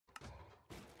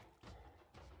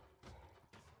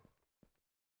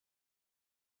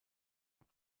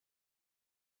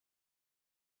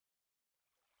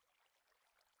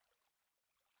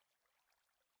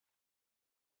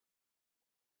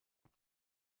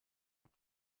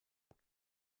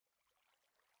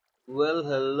Well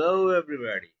hello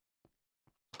everybody.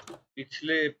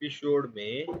 पिछले episode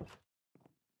में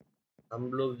हम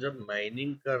लोग जब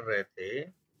माइनिंग कर रहे थे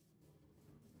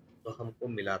तो हमको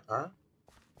मिला था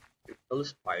triple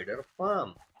spider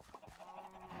farm.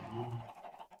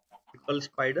 Triple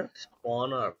spider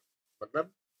spawner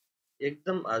मतलब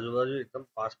एकदम आजू बाजू एकदम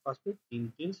पास पास में तीन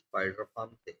तीन स्पाइडर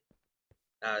फार्म थे।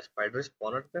 स्पाइडर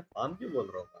स्पॉनर पे फार्म क्यों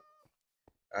बोल रहा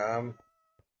हूँ।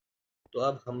 तो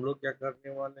अब हम लोग क्या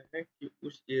करने वाले हैं कि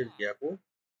उस एरिया को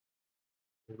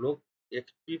हम लोग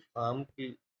एक्सपी फार्म की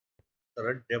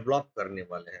तरह डेवलप करने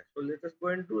वाले हैं। So let us go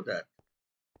and do that.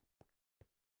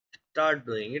 Start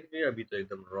doing it. अभी तो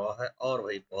एकदम रॉ है और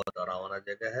वही बहुत डरावना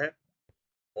जगह है,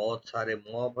 बहुत सारे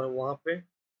मॉब है वहां पे।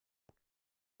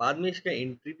 बाद में इसका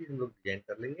एंट्री भी हम लोग डिजाइन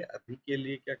कर लेंगे। अभी के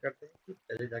लिए क्या करते हैं कि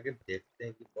पहले जाके देखते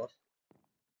हैं कि बॉस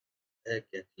है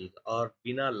क्या चीज, और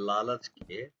बिना लालच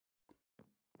के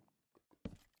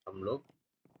हम लोग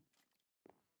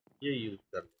ये यूज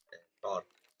कर लेते हैं टॉर्च,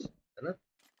 है ना।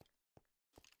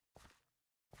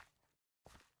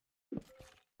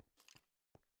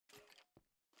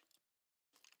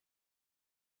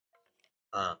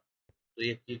 हाँ, तो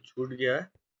ये चीज छूट गया है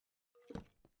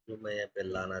जो मैं यहाँ पे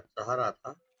लाना चाह रहा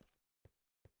था,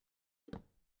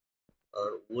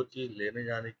 और वो चीज लेने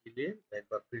जाने के लिए मैं एक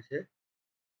बार फिर से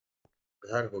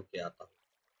घर होके आता हूँ।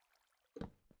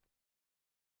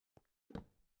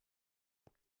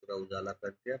 पूरा उजाला कर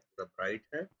दिया, पूरा ब्राइट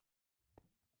है।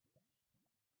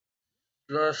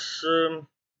 Plus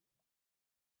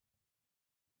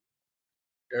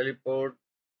teleport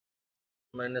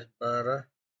 -12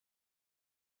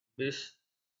 20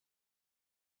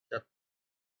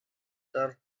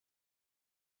 70।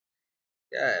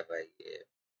 क्या है भाई ये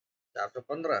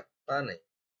 415? पता नहीं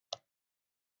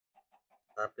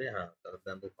कहाँ पे। हाँ चलो,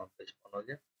 बैम्बू फार्म पे स्पॉन हो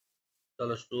गया।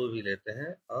 चलो शो भी लेते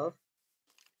हैं और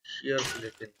शेयर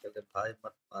लेके निकलते। भाई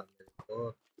मत मार मेरे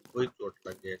को, कोई चोट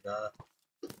लगेगा।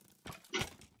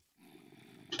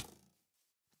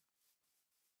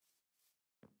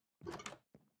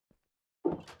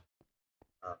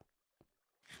 हाँ,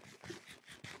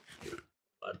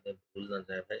 बाद में भूल ना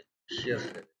जाए भाई, शेयर ले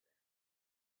लेते हैं।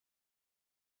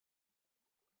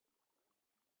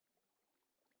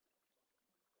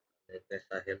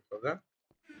 कैसा हेल्थ होगा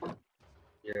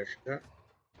शेयर्स का।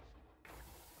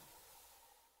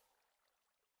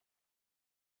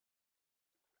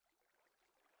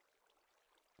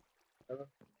 चलो,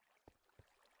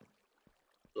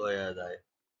 तो याद आए।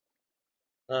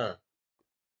 हाँ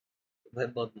तो भाई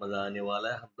बहुत मजा आने वाला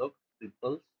है। हम लोग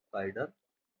ट्रिपल स्पाइडर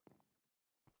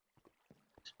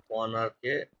स्पॉनर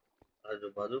के आजू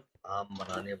बाजू फार्म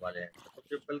बनाने वाले हैं। तो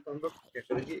सबसे पहले तो हम लोग क्या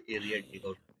करेंगे, एरिया डिग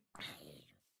आउट।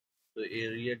 तो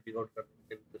एरिया डिग आउट करने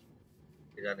के लिए कुछ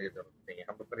जाने की जरूरत नहीं है।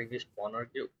 हम लोग करेंगे स्पॉनर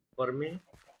के ऊपर में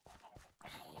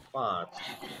 5।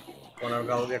 स्पॉनर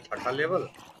का हो गया 6ठा लेवल,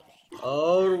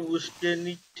 और उसके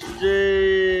नीचे,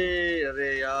 अरे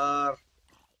यार,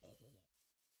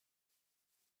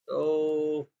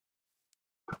 ओ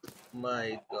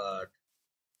माय गॉड,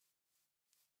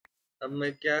 अब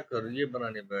मैं क्या करूँ, ये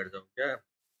बनाने बैठ जाऊँ क्या?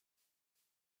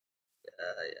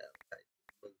 क्या यार भाई,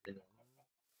 लोग दिन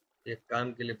एक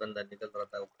काम के लिए बंदा निकल रहा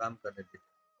था, वो काम करने दे।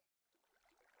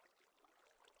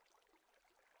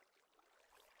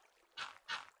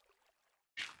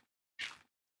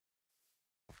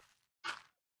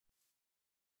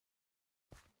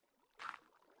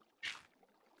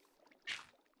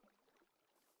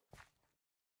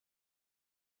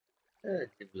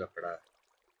 अजीब लफड़ा है।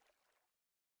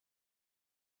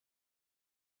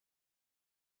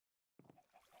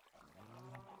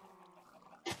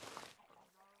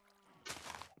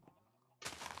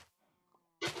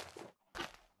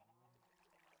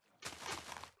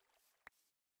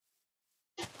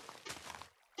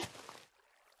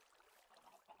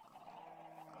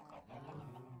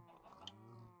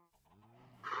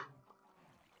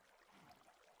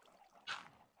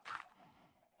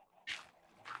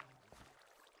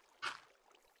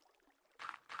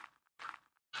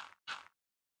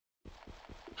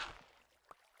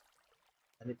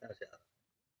 पानी कहाँ से आ रहा है?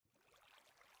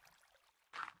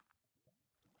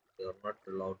 You are not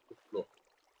allowed to flow.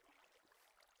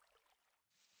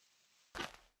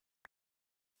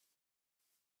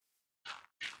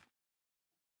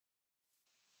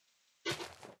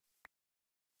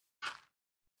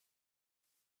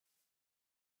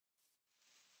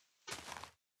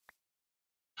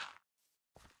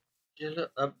 चलो,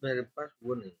 अब मेरे पास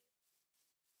वो नहीं है,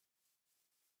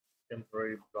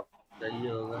 टेम्पोररी ब्लॉक चाहिए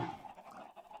होगा।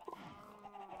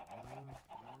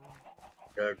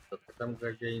 डर तो खत्म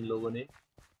कर दिया इन लोगों ने।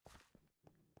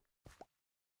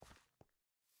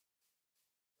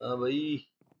 हाँ भाई,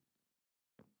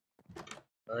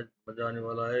 आज मजा आने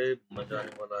वाला है, मजा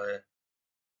आने वाला है।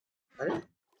 अरे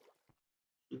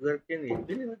शुगर केन एक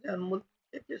भी नहीं बचा अनमोल।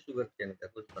 क्या शुगर केन का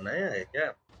कुछ बनाया है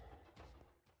क्या?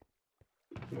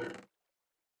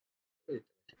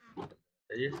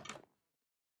 चाहिए।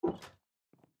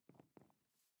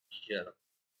 चलो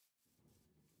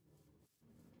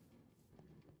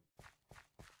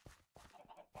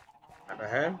खाना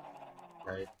है।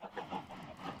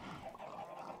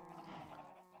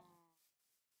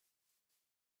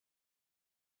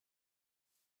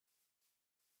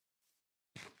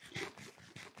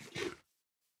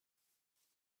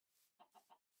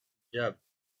 जब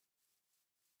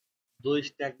 2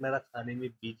 स्टैक मेरा खाने में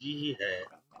बिजी ही है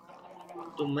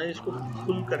तो मैं इसको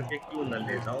फुल करके क्यों न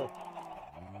ले जाऊं।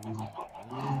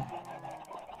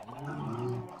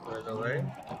 चलो भाई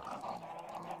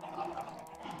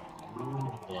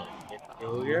ये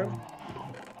हो गया।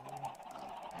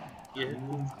 ये है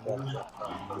कुछ बॉक्स अपना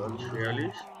कलर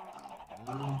 46।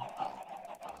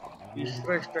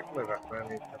 तीसरा स्टैक में रखना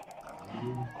नहीं था।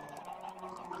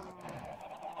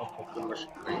 अब तो बस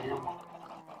चाहिए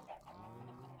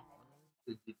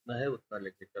तो जितना है उतना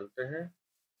लेके चलते हैं।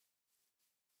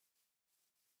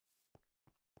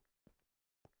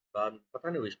 बाद पता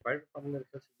नहीं वो स्पाइडर फार्म मेरे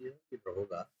ख्याल से ये किधर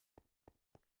होगा।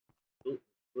 तो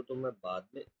उसको तो मैं बाद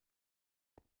में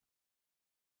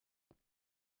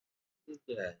ये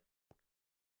क्या है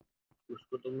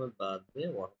उसको तो मैं बाद में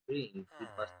वहाँ पे इनके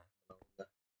पास बनाऊंगा।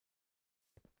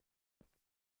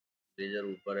 लेजर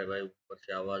ऊपर है भाई, ऊपर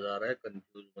से आवाज आ रहा है,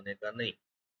 कंफ्यूज होने का नहीं।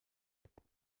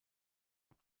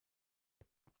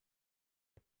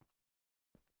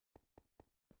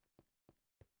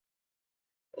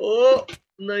 ओ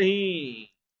नहीं,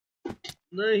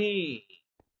 नहीं,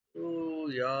 ओ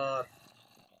यार,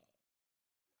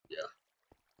 यार।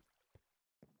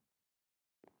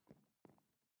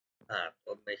 हाँ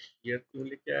तो मैं शेयर क्यों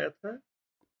लेके आया था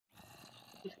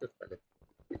इसका पहले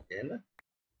है ना।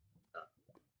 हाँ,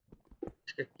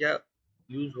 इसका क्या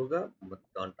यूज होगा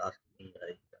मतलब टास्क नहीं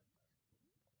आएगा,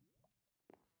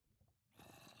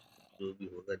 जो भी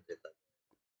होगा देखा।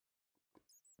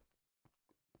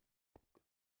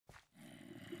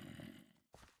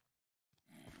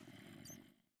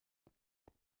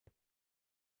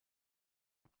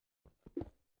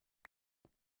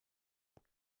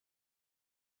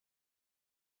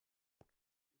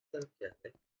 सर क्या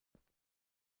है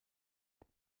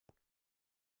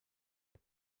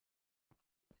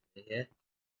नहीं है,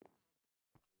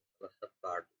 थोड़ा सा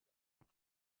काट।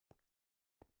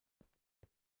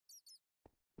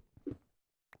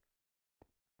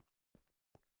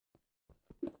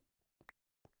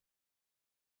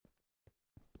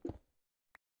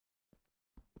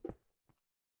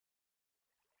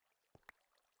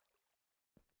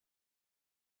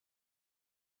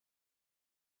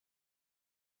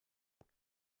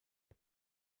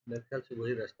 मेरे ख्याल से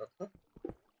वही रास्ता था।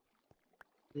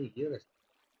 नहीं ये रास्ता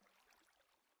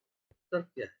सर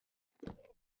क्या है।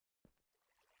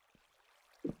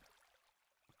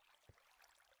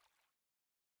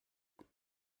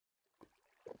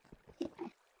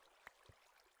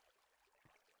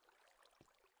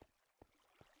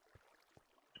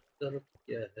 सर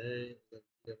क्या है, अगर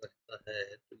ये रास्ता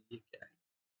है तो ये क्या है।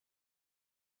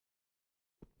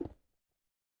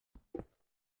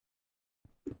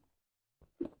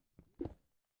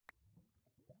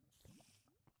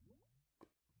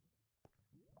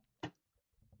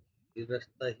 ये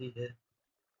रास्ता ही है,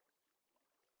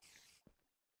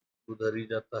 उधर ही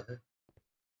जाता है।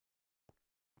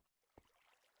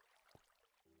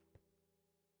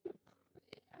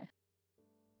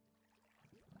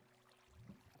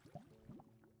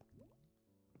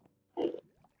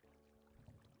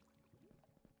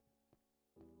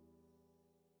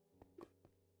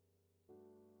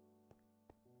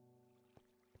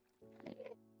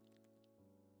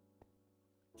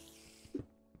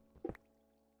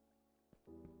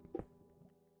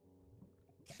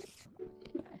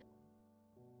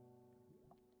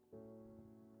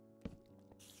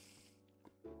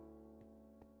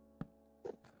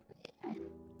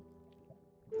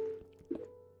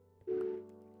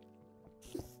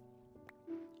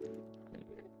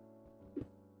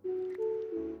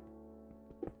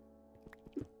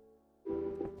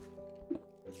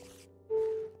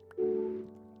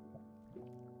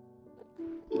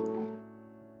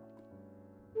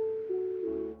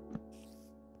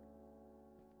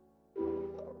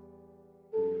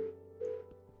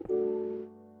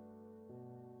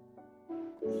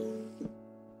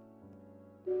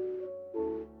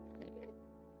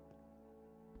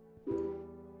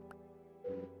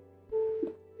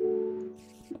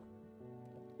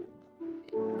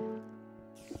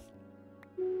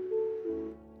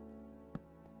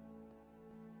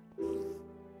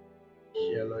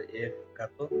 एक का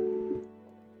तो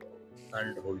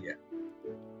एंड हो गया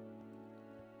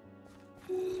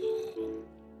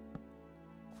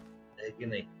है कि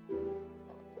नहीं।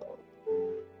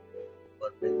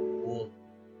 और फिर वो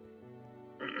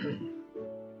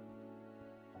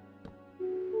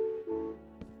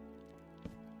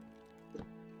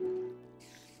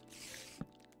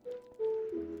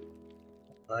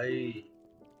भाई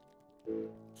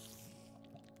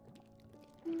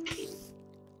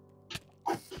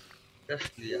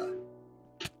टेस्ट लिया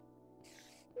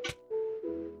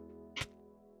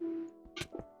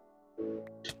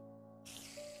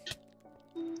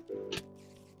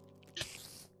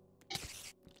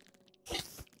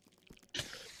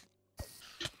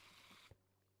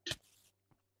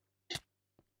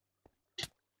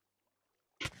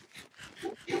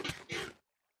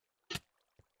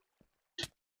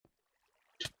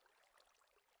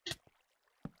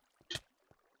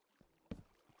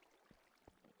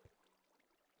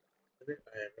अरे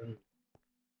आयरन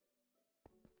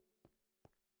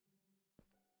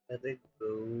अरे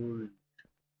गोल्ड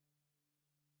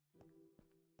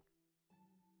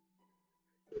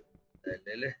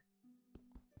ले ले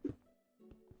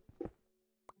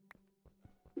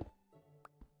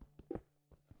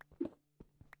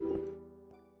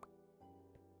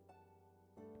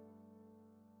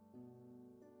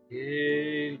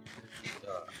ये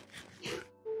अच्छा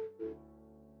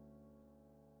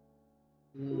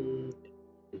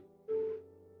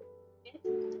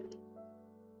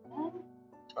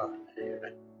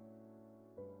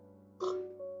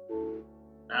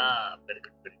है वेरी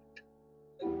गुड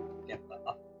क्या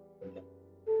कहा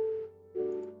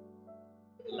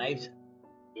लाइव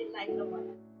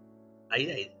आई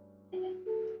आई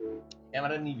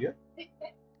कैमरा नहीं गया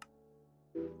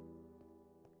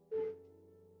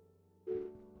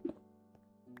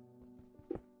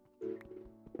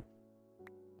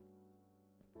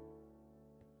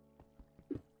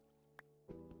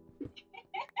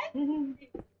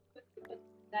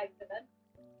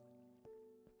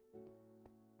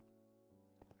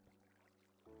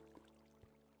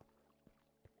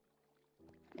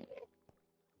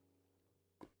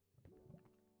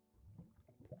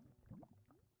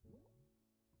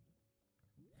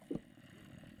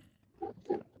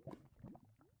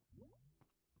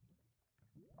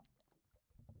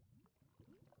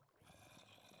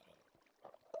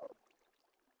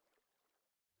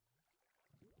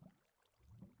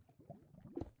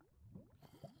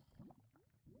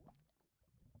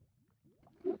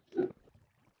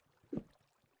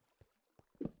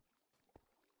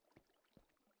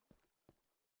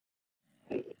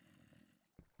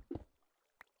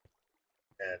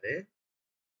अरे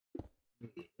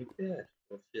यहीं पे है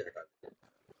कुर्सी हटा दे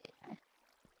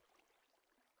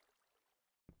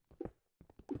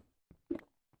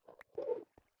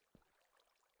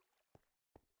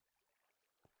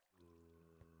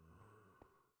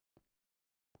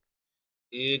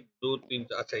एक दो तीन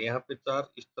चार अच्छा यहाँ पे चार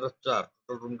इस तरफ चार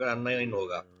टोटल रूम का 9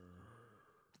 होगा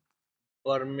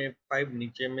ऊपर में 5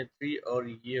 नीचे में 3 और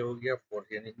ये हो गया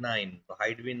 4 यानी 9 तो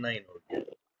हाइट भी 9 हो गया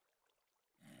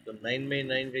तो 9 में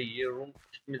 9 का ये रूम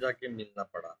इसमें जाके मिलना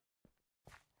पड़ा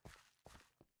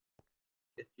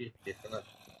ये चीज देखना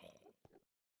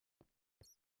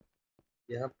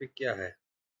यहाँ पे क्या है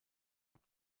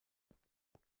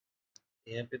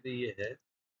यहाँ पे तो ये है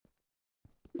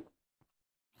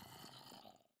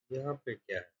यहाँ पे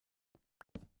क्या है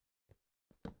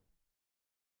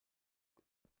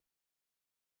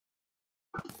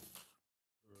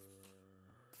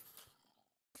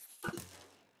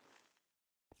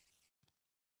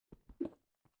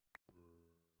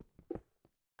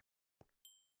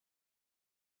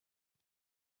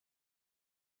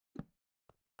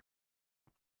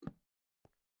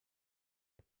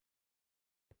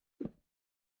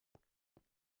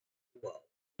वाह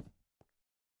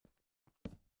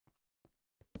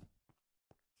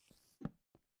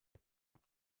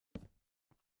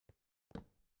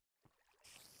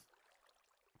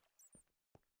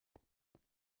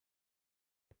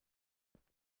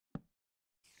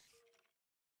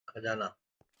खजाना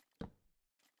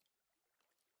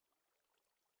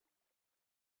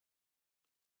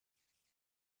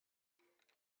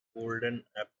गोल्डन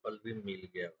एप्पल भी मिल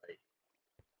गया भाई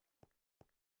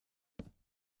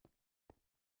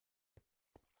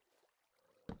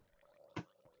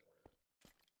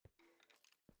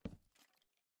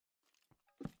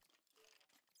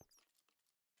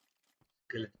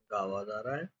क्लिक का आवाज आ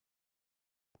रहा है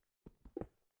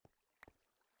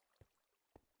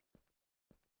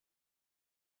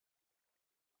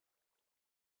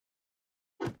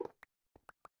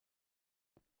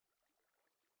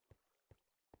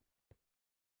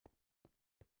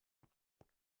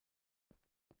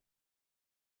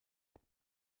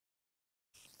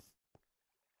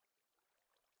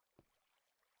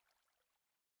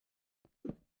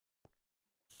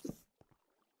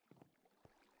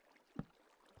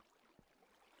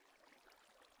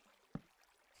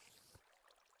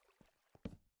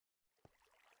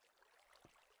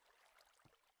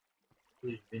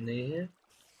कुछ भी नहीं है,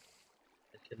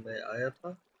 ऐसे मैं आया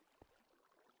था।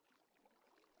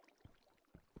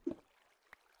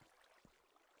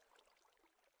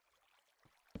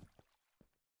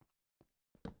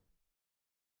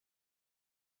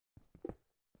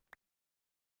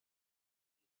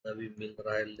 अभी मिल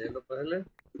रहा है ले लो पहले।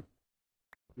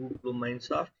 टू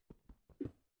माइनसाफ्ट।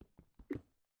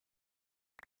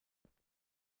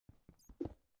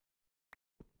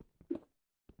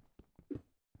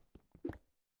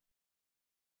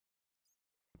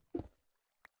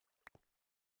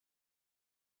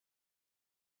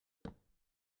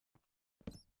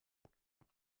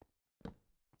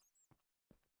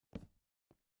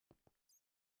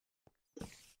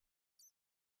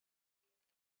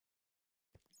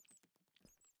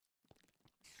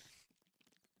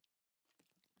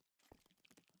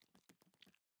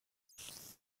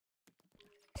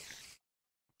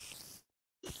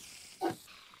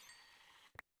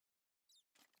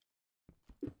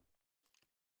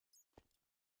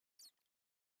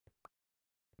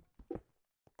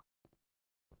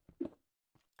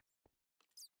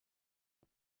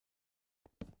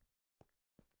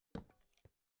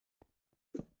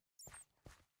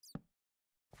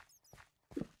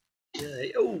 क्या है?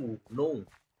 ओह नो,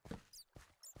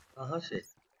 कहाँ से,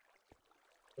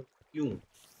 क्यों?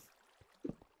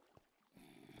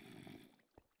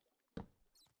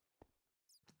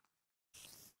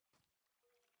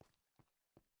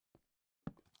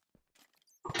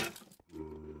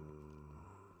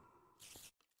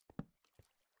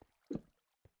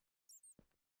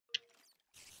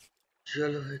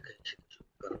 चलो है, कैसे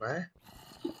करना है?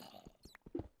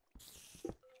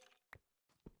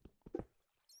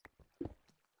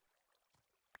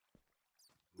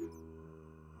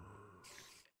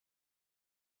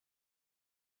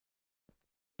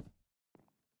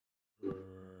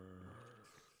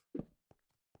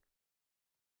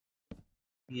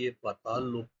 ये पाताल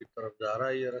लोक की तरफ जा रहा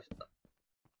है ये रास्ता,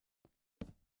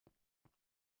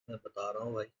 मैं बता रहा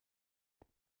हूँ भाई।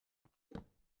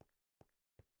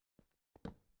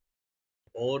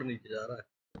 और नीचे जा रहा है,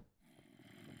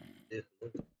 देख लो।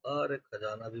 अरे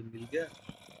खजाना भी मिल गया,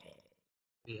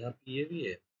 यहाँ पे ये भी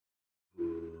है।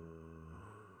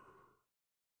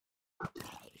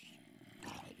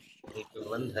 एक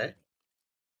बंद है,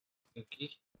 क्योंकि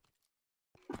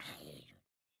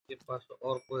इसके पास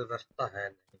और कोई रास्ता है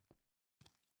नहीं।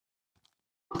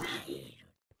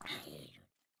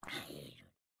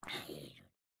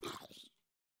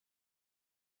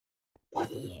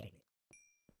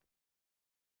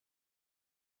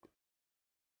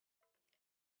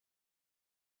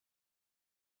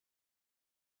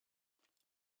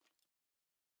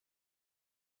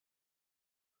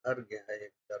 हर गया है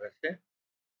एक तरह से।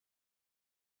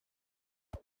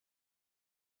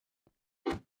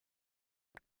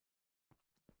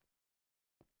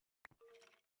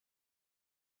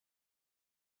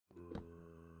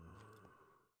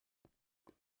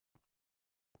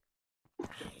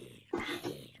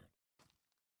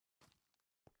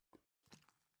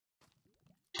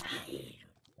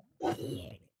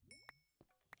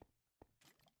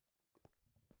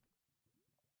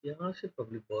 यहाँ से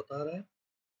पब्लिक बहुत आ रहा है।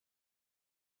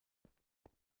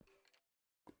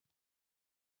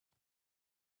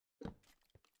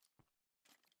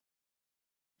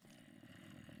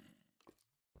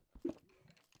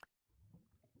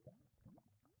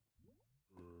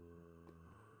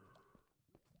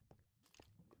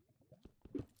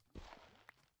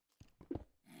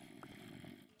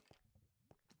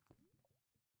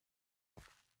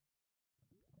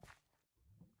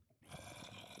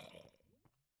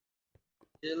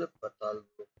 चलो पाताल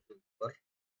लोक के ऊपर।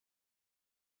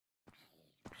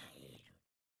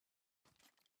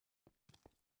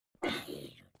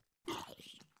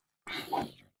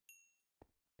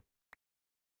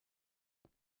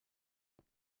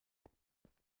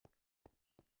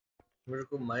 मेरे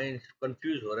को माइंड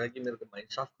कंफ्यूज हो रहा है कि मेरे को माइंड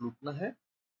शाफ्ट लूटना है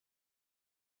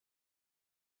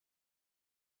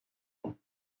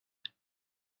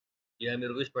या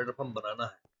मेरे को स्पाइडर फार्म बनाना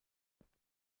है।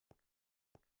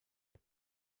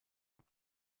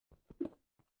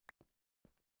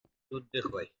 तो देखो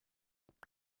भाई,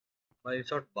 माइंड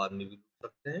शॉट बाद में भी लूट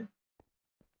सकते हैं,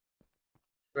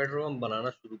 स्पाइडर फार्म बनाना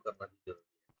शुरू करना भी जरूरी है।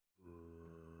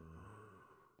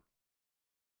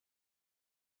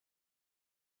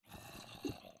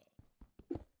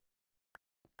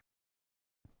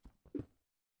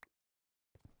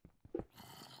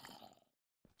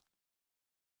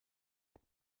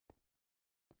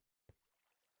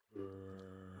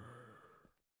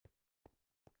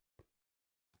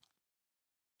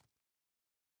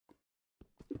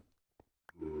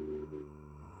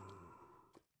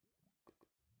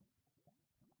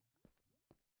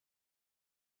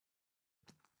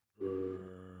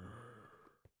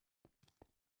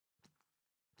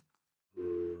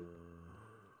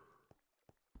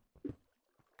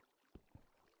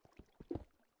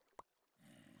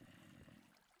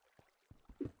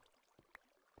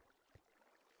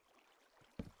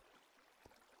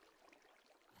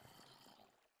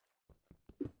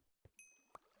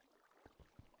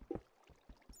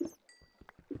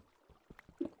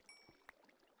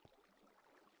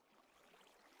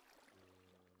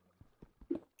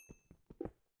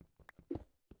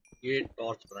 ये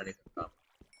टॉर्च बनाने का काम।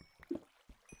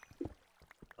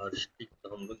 और स्टिक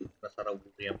तो हम लोग इतना सारा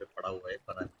वुड यहाँ पे पड़ा हुआ है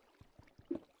बना।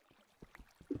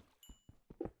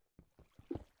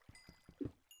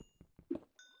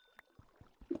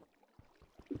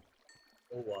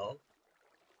 ओ वाओ,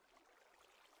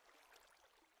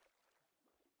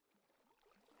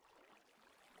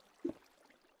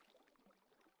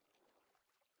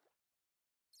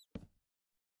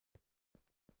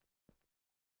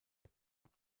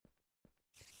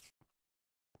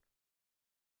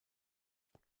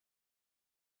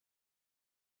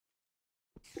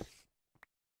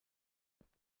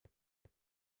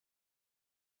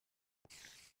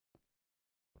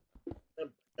 मैं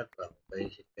भटक रहा हूँ कहीं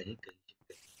से कहीं कहीं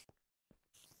से कहीं।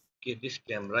 Okay, this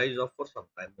camera is off for some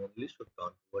time only, so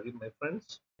don't worry, my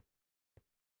friends.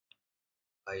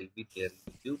 I'll be there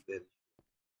with you very soon.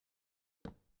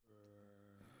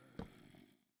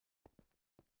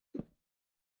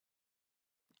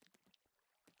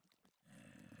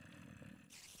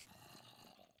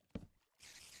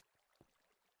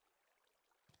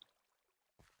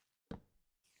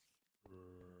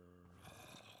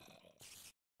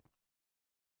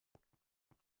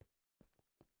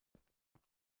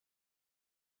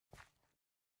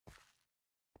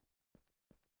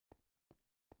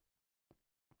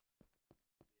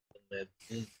 तो मैं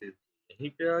घूम फिर के यहीं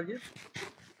पे आ गया।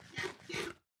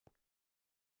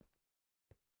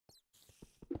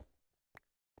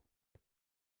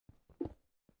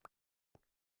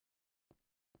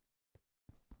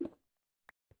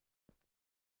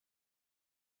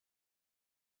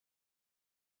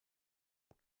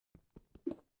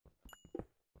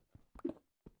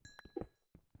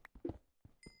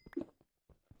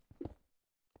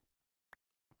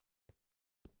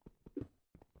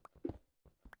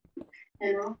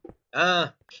 हेलो।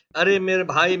 हाँ, अरे मेरे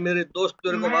भाई मेरे दोस्त,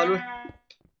 तेरे को मालूम है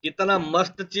कितना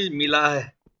मस्त चीज मिला है।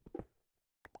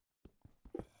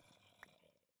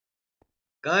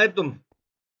 कहाँ है तुम?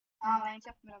 हाँ वहीं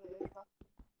से मेरा मिलेगा।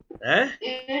 हैं?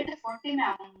 8:40 में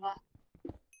आऊंगा।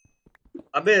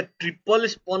 अबे ट्रिपल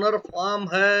स्पॉनर फार्म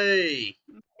है।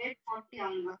 8:40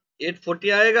 आऊंगा।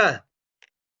 840 आएगा,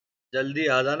 जल्दी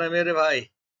आ जाना मेरे भाई।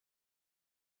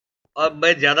 अब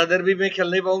मैं ज्यादा देर भी मैं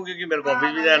खेल नहीं पाऊंगा क्योंकि मेरे को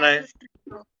ऑफिस भी जाना है।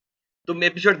 तुम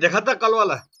एपिसोड देखा था कल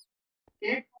वाला?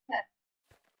 8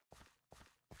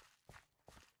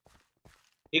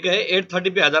 ठीक है, 8:30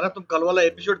 पे आ जाना। तुम कल वाला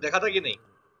एपिसोड देखा था कि नहीं?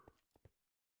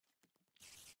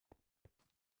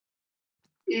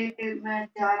 मैं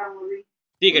जा रहा हूँ अभी।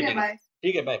 ठीक है ठीक है, ठीक है बाय।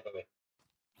 ठीक है, बाय बाय।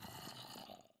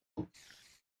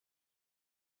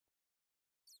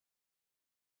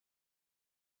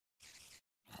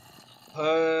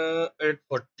 हाँ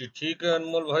 8:40 ठीक है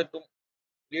अनमोल भाई, तुम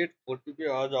 8:40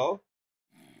 पे आ जाओ।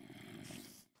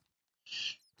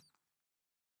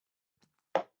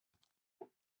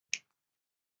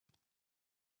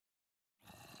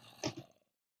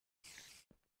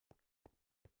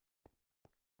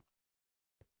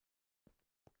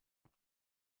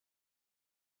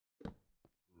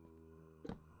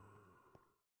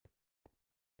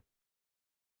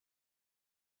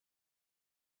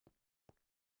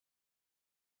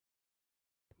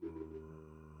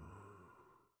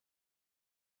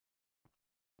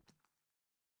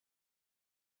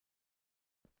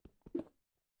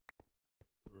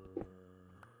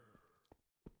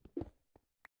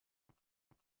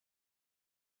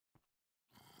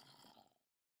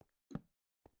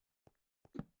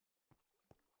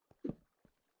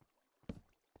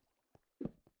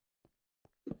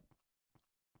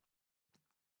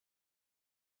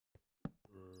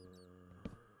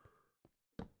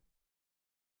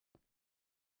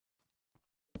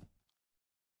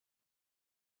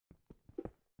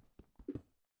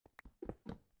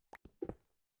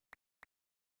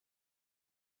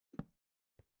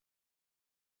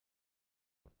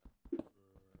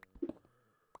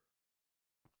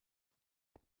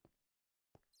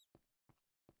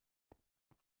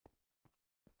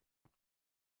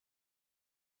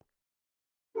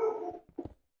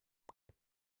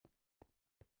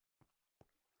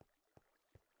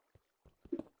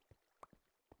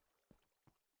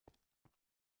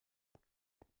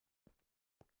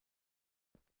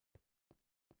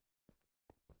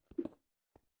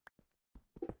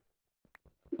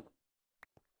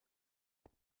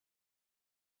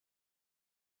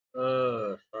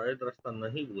 शायद रास्ता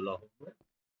नहीं भूला हूँ मैं,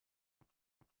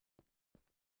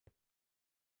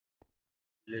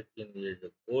 लेकिन ये जो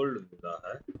गोल्ड मिला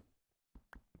है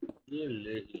ये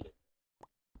ले ही ले।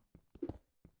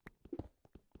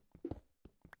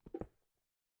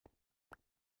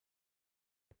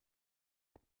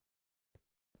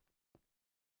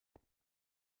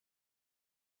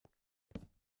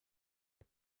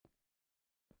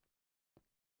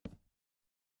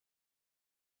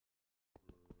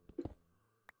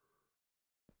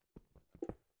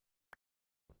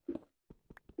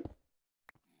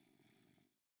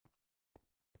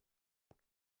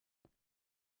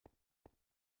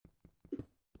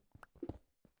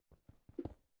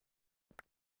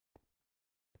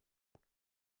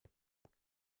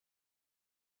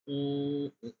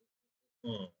 Mm, mm,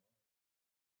 mm.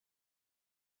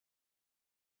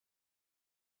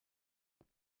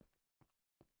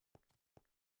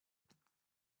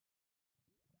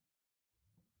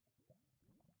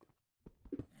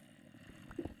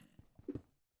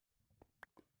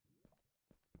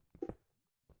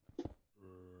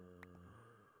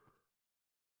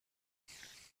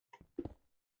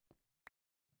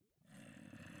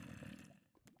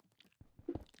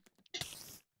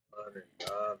 अरे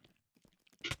यार,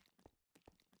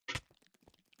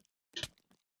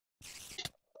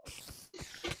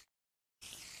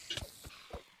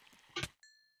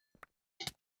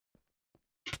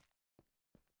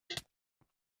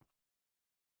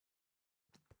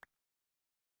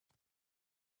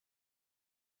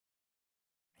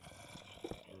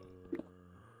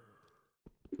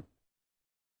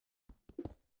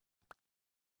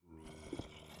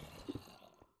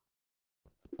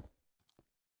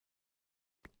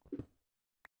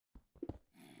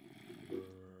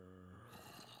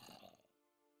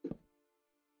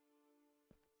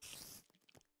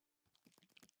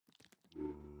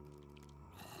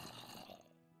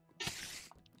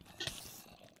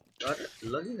 अरे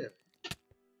लग ही नहीं रहा।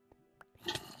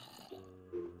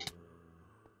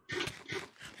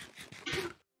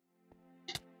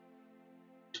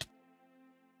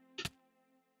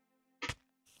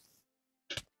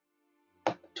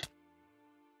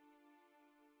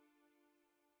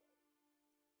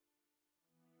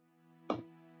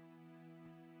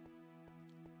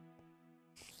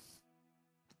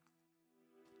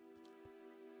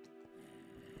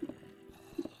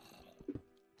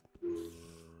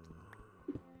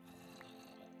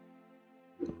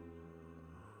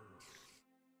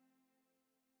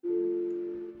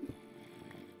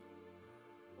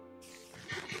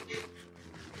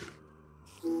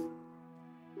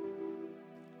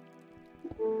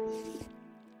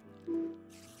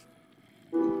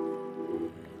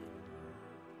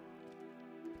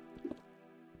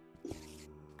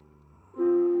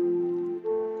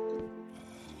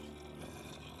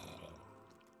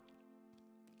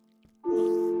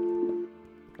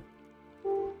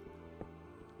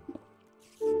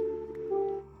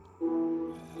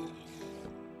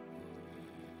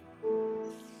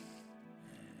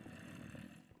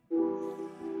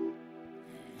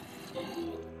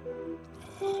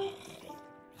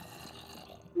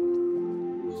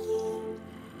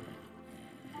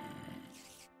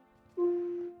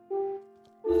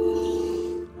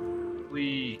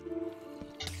 Ui,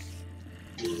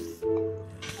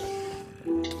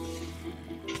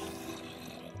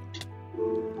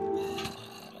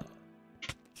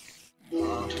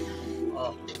 ah,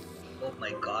 oh, oh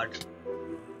my God,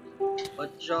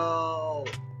 बचाओ।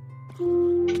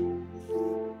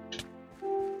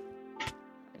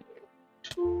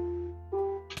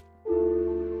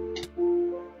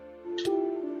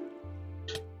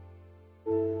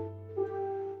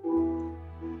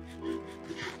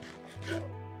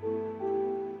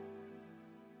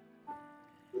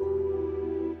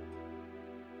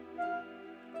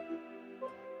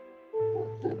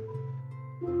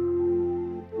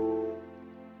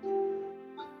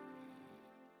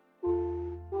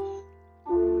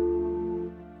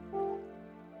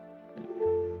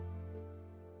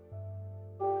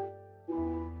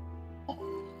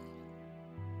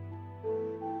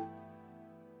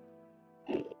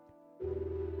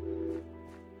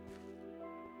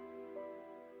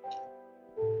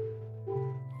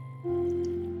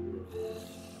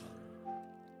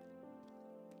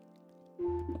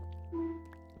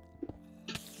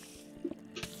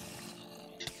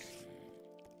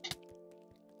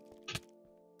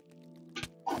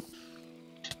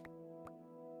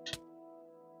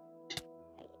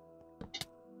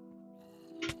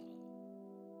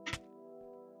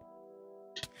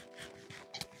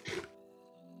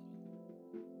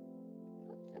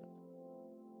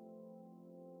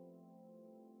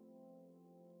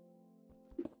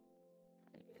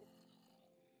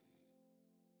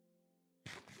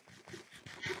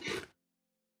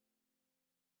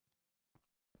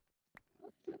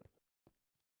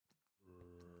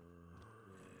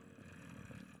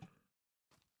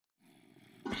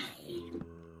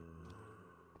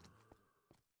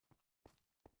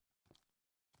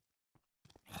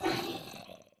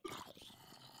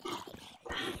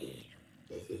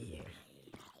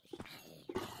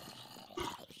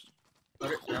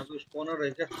 अरे यहाँ तो स्पॉनर है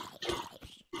क्या?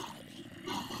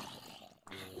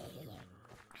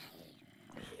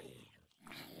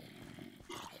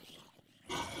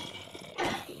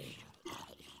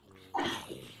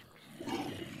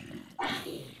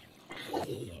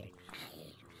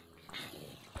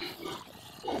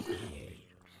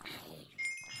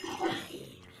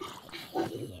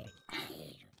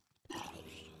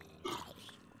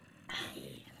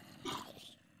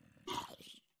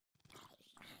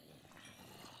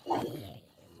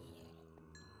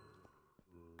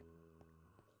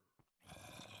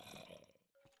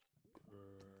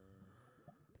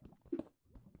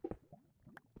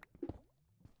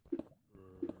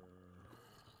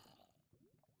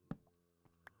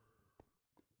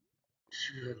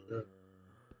 Shit.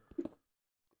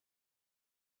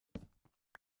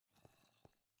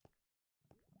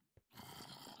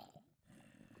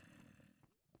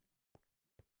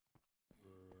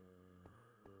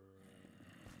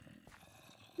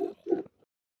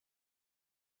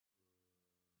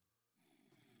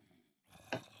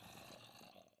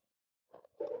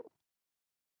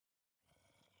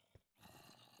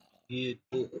 ये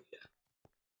तो हो गया।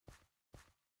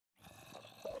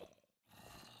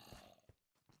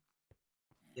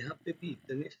 यहाँ पे भी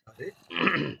इतने सारे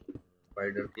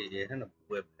स्पाइडर के ये है ना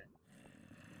वेब है।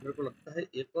 मेरे को लगता है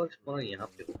एक और स्पॉनर यहाँ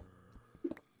पे हो।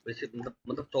 वैसे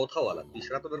मतलब चौथा वाला,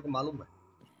 तीसरा तो मेरे को मालूम है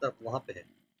उस तरफ वहाँ पे है।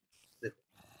 देखो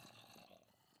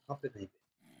वहाँ पे कहीं पे,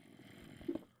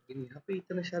 लेकिन यहाँ पे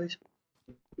इतने सारे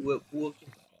वो क्यों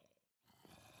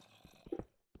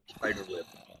स्पाइडर वेब।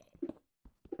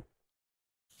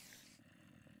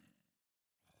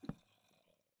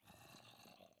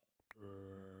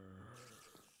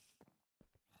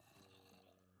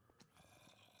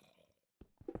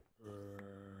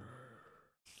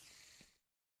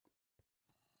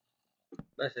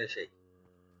 बस ऐसे ही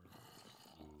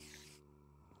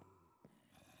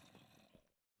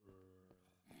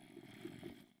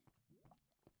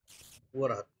वो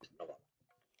रहा तीसरा वाला।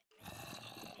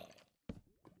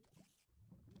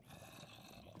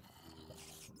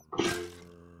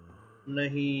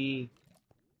 नहीं,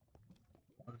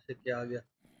 वहाँ से क्या आ गया,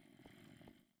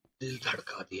 दिल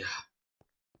धड़का दिया।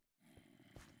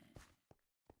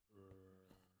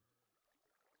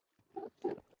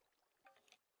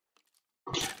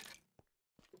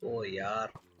 ओ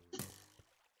यार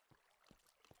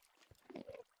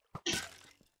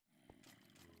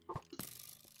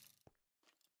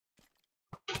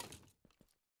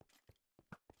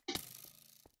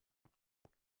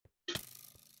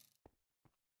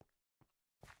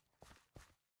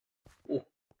ओह,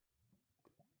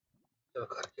 चलो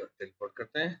घर की ओर टेलीपोर्ट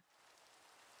करते हैं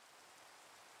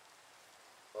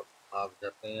और भाग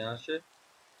जाते हैं यहाँ से।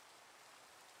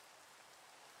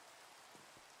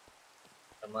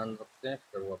 सामान रखते हैं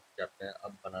फिर वो जाते हैं।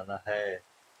 अब बनाना है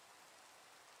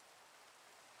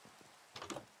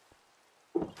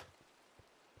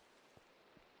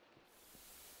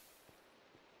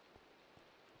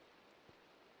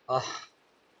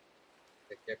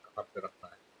देखिए कहाँ पे रखना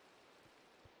है।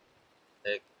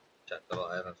 एक चलो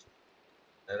आयरन,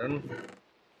 आयरन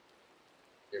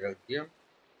ये रख दिया।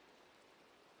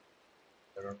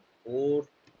 आयरन 4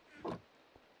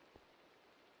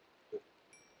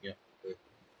 यहाँ पे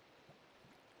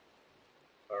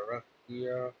रख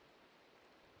दिया।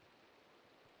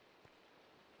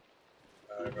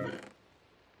 आयरन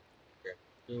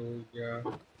हो गया।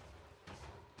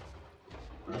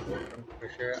 फिर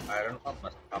से आयरन का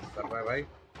मस्त काम कर रहा है भाई।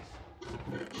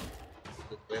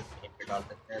 तो वेब यहीं पे डाल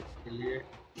देते हैं इसके लिए।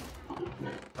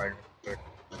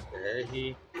 है ही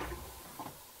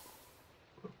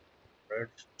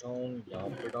रेडस्टोन यहाँ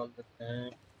पे डाल देते हैं।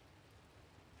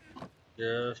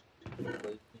 जस्ट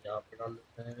वही यहाँ पे डाल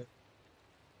देते हैं।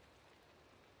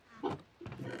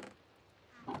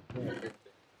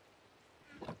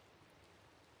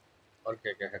 और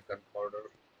क्या क्या है, गन पाउडर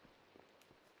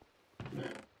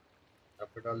यहाँ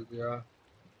पे डाल दिया।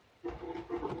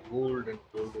 Gold and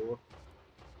gold ore,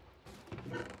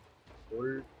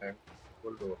 gold and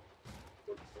gold ore,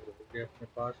 gold ओर हो गया अपने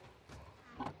पास।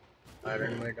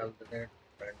 आयरन में डाल देते हैं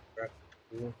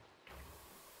टू।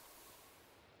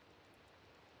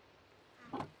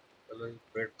 चलो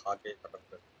ब्रेड खा के खत्म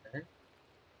कर देते हैं।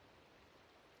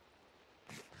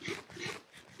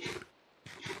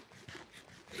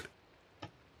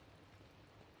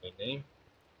 नहीं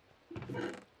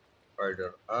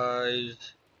स्पाइडर आइज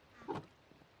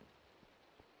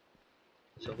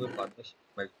सब बाद में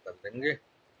मेल्ट कर देंगे।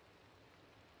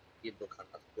 ये तो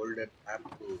खाना गोल्डन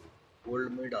एप्पल,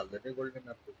 गोल्ड में डाल देते गोल्डन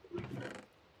एप्पल।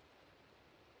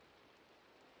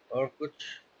 और कुछ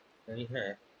नहीं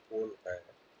है, कोल है।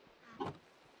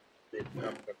 एक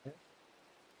काम करते हैं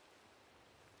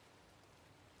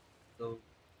तो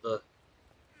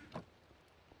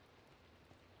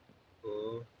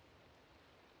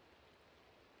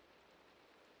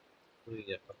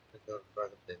ये अपने घर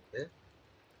रख देंगे।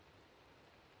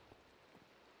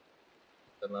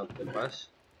 तो आपके पास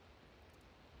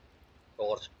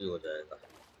टॉर्च भी हो जाएगा।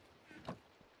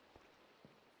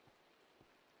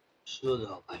 सो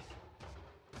जाओ भाई।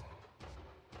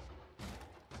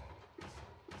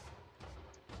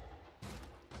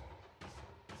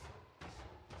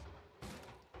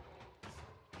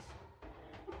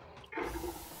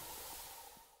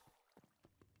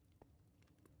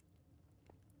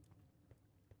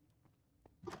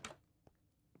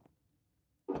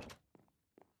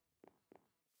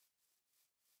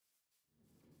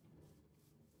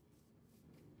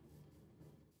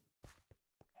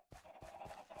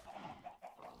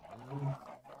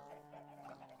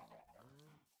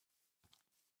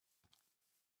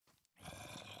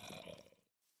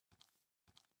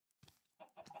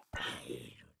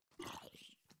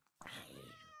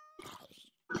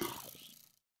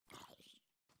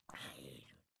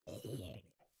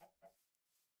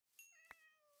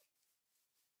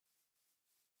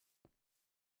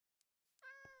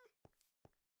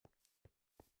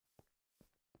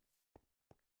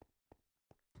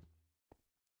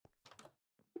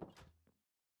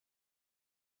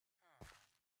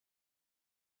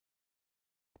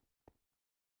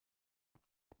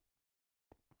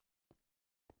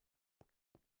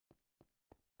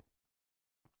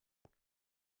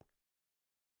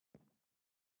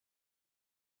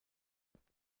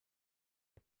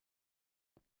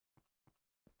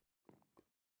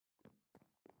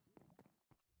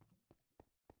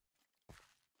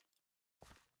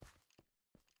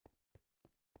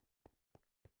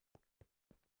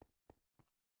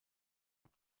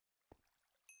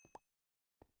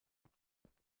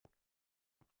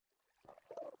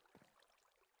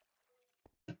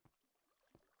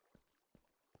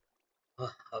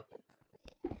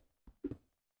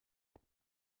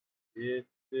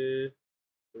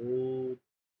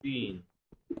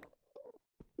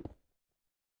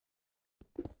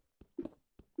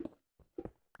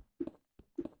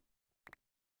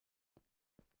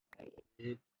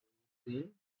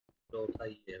 चौथा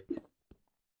ये है।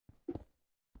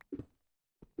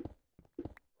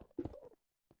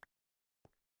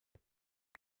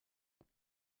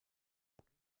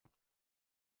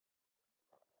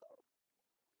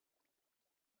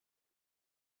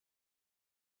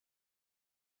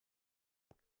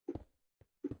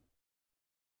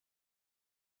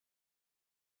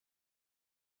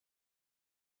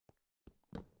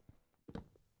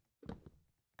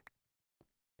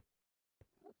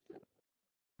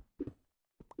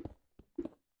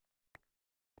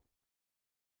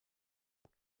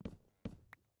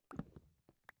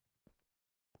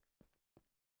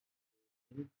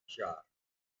 चार,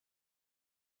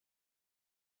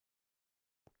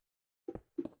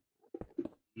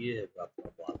 ये है आपका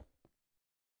बाल,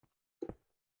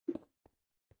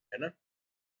 है ना।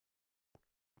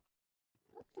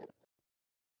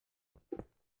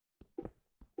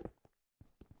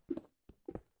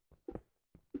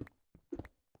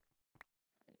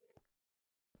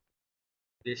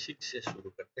 बेसिक से शुरू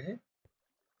करते हैं,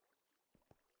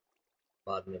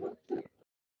 बाद में बनाएंगे।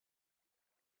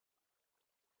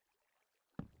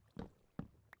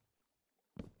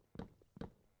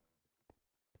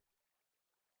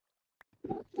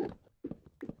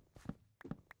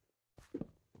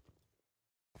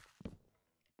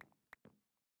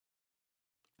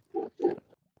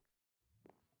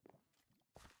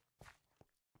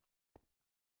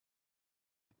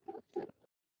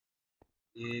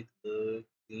 एक, दो,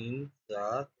 तीन,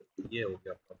 चार, ये हो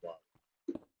गया आपका बाल।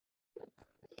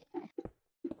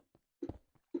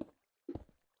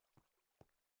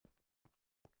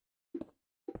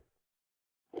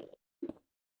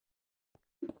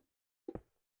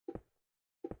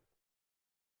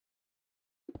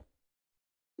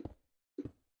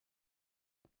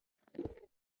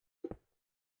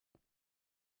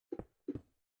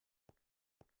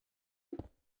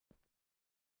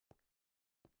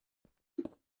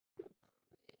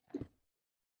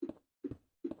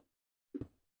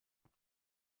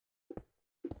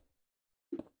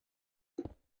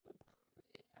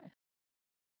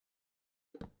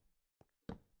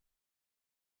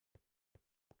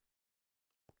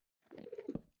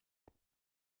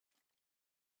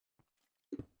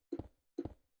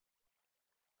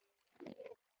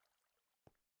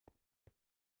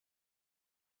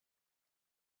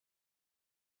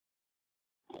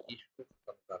 इसको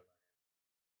खत्म करना है।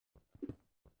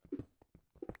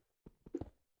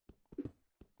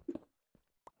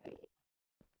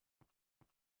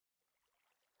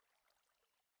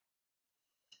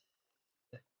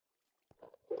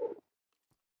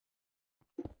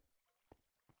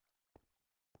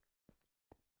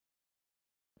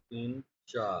 तीन,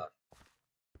 चार,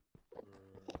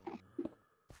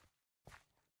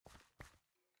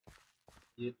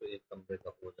 ये तो एक कमरे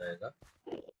का हो जाएगा,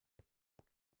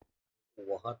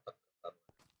 वहां तक करना है।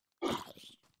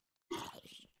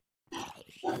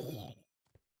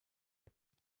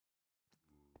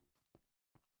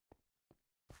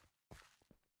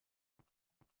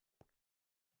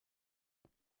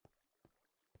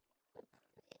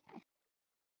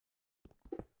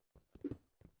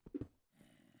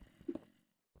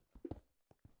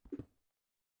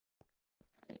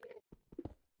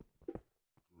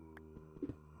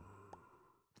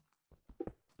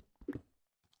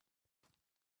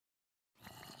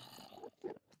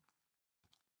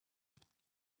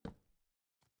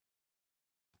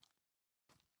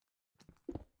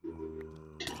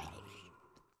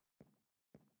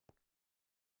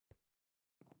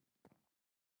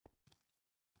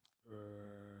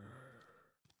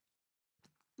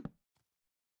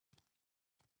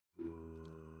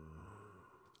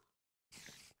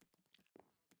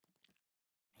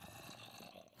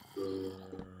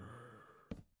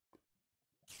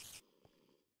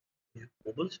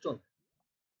 कोबलस्टोन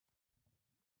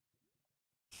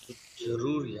तो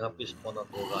जरूर यहाँ पे स्पॉनर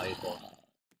होगा एक और।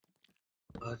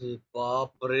 अरे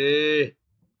बाप रे,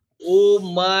 ओ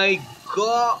माय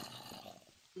गॉड,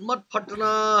 मत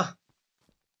फटना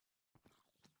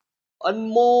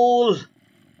अनमोल।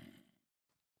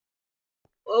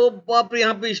 ओ बाप रे,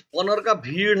 यहाँ पे स्पॉनर का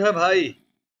भीड़ है भाई,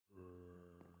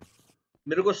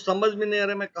 मेरे को समझ में नहीं आ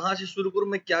रहा मैं कहाँ से शुरू करूं,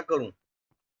 मैं क्या करूं।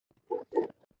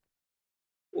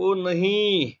 ओ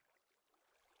नहीं,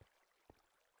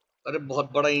 अरे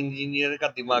बहुत बड़ा इंजीनियर का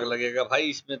दिमाग लगेगा भाई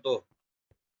इसमें तो।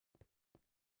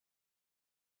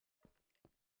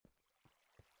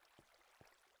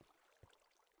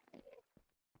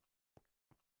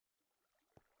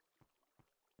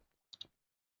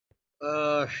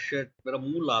 शिट, मेरा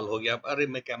मुंह लाल हो गया। अरे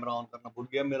मैं कैमरा ऑन करना भूल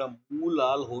गया, मेरा मुंह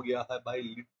लाल हो गया है भाई,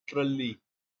 लिटरली,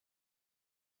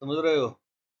 समझ रहे हो।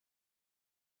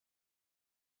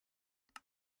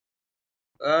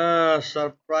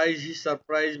 सरप्राइज ही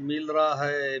सरप्राइज मिल रहा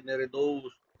है मेरे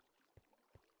दोस्त।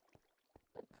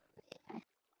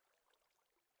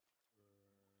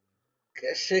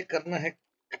 कैसे करना है,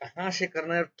 कहाँ से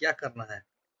करना है और क्या करना है?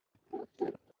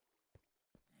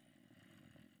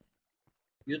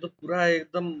 ये तो पूरा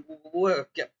एकदम वो है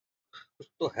क्या, कुछ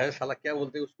तो है साला, क्या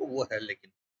बोलते हैं उसको, वो है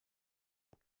लेकिन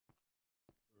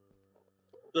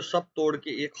तो सब तोड़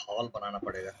के एक हॉल बनाना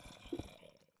पड़ेगा।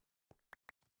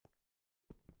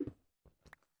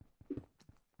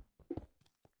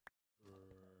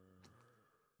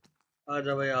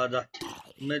 आजा भाई आजा,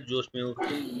 मैं जोश में हूँ,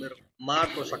 तुम मेरे को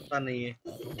मार तो सकता नहीं है।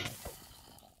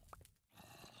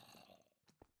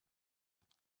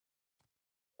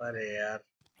 अरे यार,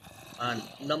 हाँ,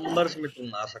 नंबर्स में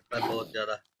तुम आ सकता है बहुत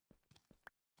ज्यादा।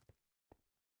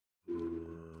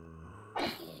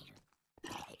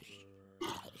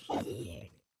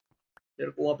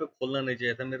 मेरे को वहां पे खोलना नहीं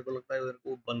चाहिए था, मेरे को लगता है मेरे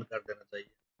को बंद कर देना चाहिए।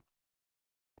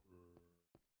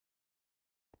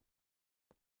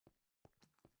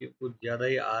 ये कुछ ज्यादा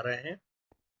ही आ रहे हैं।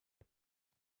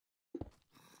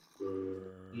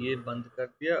 ये बंद कर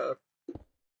दिया और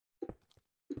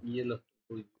ये लो,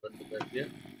 कोई बंद कर दिया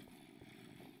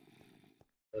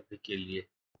अभी के लिए,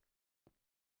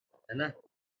 है ना?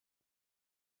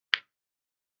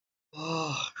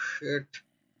 ओह शिट,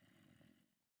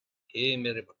 हे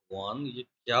मेरे भगवान, ये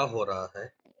क्या हो रहा है?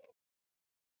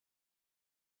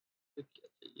 ये क्या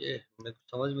चाहिए, मेरे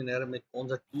को समझ में नहीं आ रहा, मैं कौन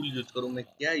सा टूल यूज करूं, मैं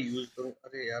क्या यूज करूं?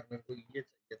 अरे यार, मेरे को ये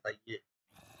चाहिए था, ये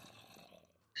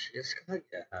शेष कहाँ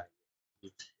गया? हाँ, ये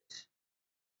शेष।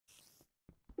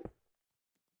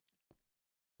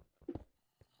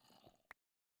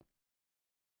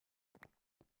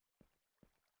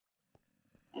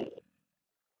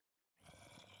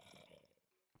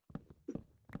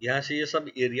 यहाँ से ये सब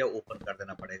एरिया ओपन कर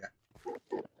देना पड़ेगा,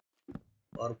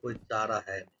 और कोई चारा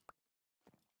है नहीं।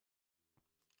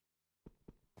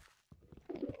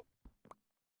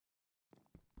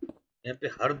 यहाँ पे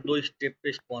हर 2 स्टेप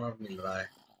पे स्पॉनर मिल रहा है,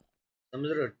 समझ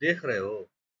रहे हो, देख रहे हो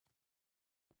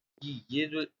कि ये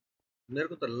जो, मेरे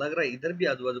को तो लग रहा है इधर भी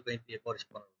आजू बाजू कहीं पे एक और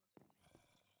स्पॉनर,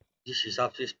 जिस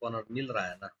हिसाब से स्पॉनर मिल रहा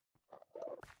है ना।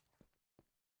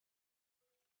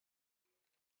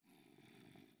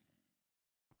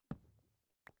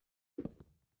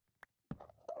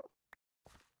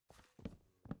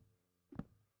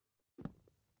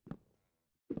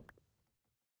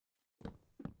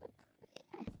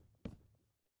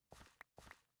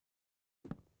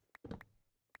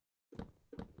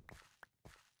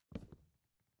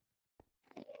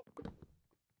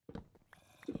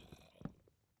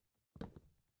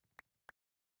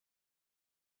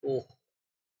 ओह,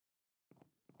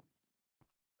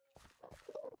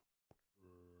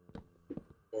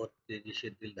 बहुत तेजी से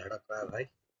दिल धड़क रहा है भाई।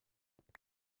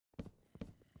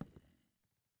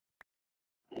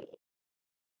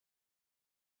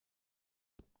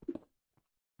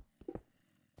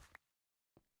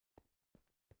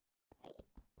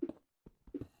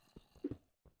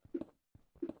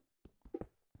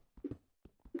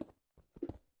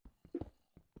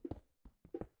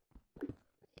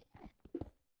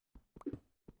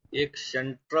 एक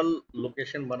सेंट्रल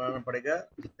लोकेशन बनाना पड़ेगा,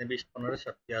 जितने भी स्पॉनर है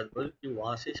सबके आजू बाजू, कि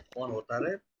वहां से स्पॉन होता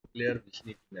रहे, प्लेयर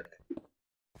विcinity में रहे।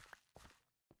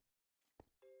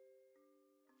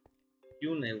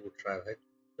 क्यों नहीं उठ रहा है भाई?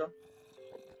 तो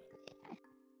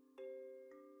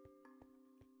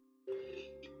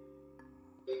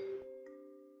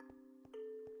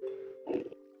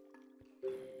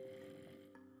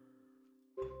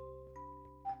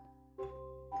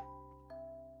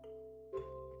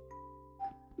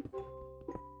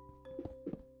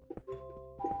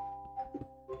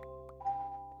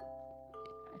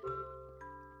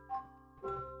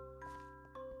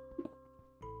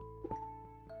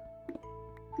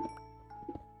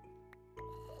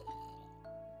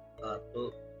हाँ, तो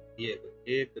ये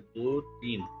 1 2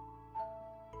 3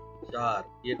 4,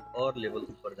 एक और लेवल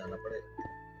ऊपर जाना पड़ेगा,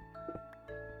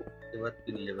 उसके बाद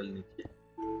 3 लेवल नीचे।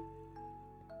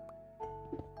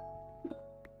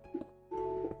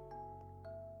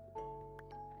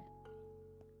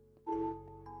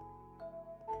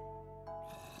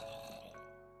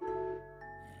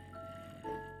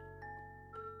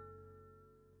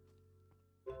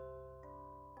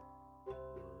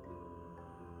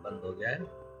 बंद हो गया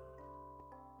है।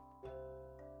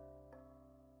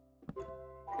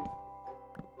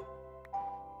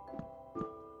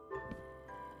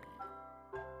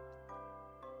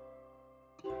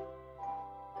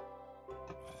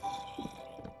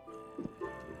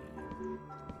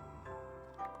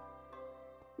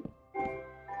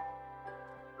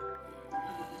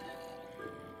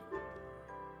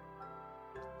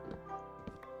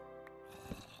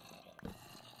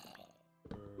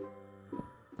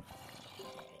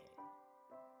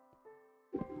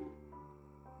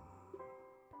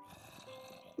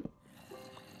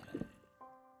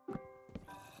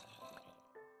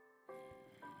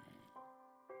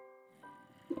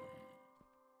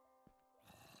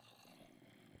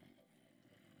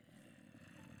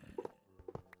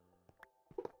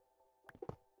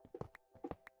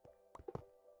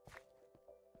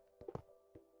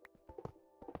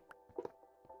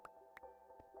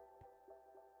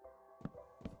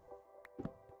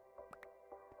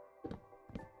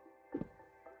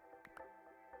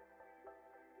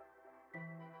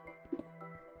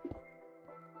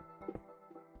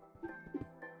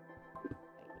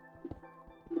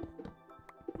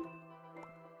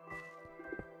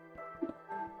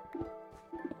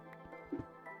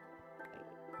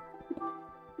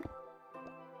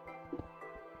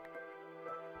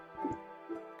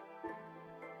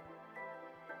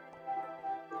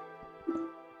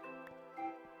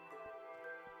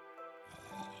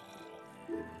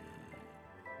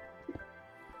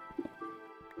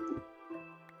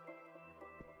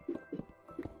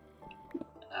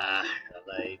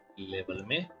 लेवल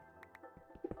में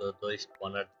तो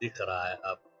स्पॉनर दिख रहा है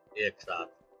अब एक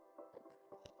साथ।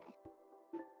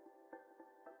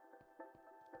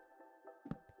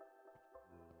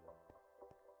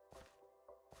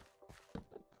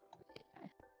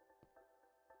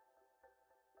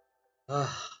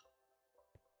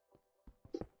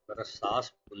 मेरा सांस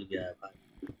फूल गया है भाई।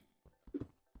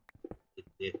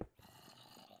 देख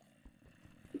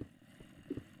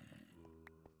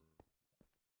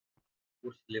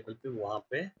उस लेवल पे वहां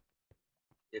पे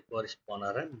एक और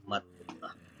स्पॉनर है, मत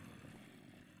भूलना।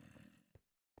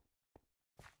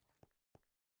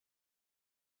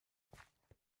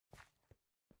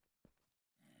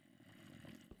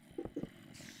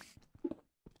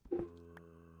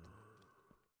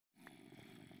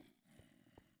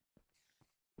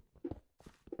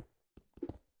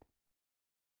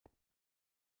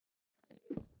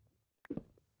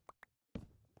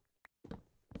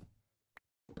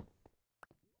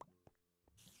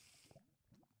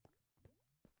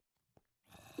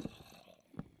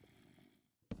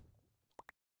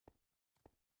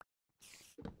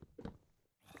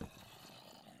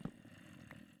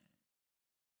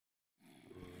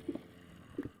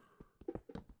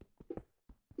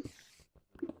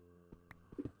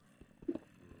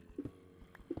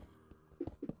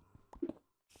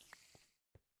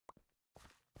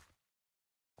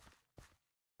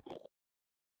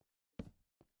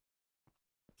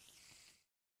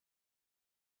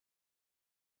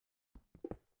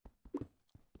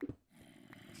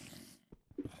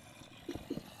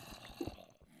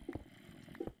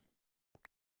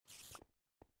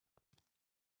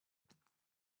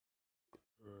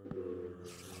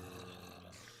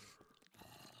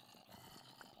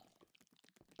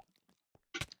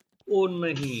 ओ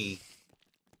नहीं,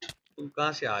 तुम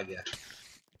कहाँ से आ गया?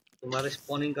 तुम्हारे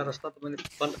स्पॉनिंग का रास्ता तो मैंने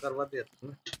बंद करवा दिया था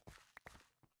ना।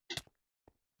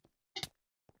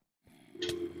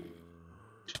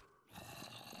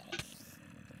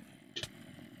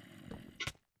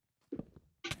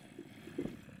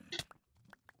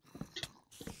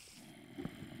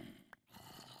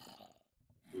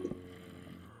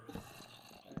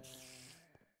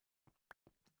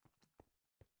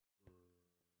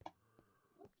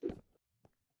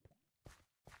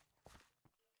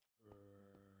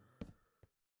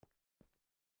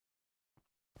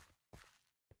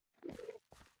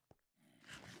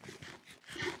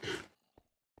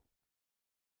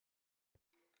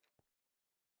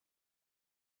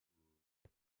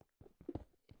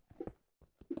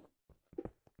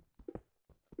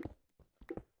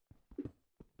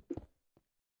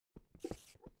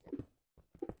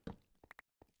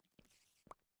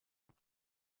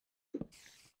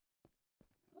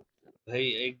 भाई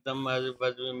एकदम आजू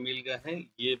बाजू में मिल गए हैं।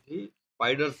 ये भी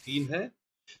स्पाइडर 3 है।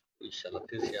 इंशाल्लाह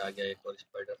फिर से आ गया एक और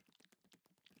स्पाइडर।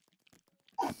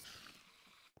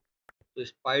 तो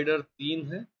स्पाइडर 3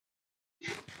 है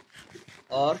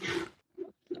और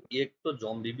एक तो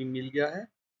ज़ॉम्बी भी मिल गया है।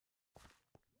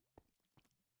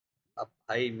 अब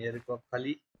भाई मेरे को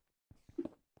खाली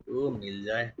वो मिल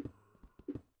जाए।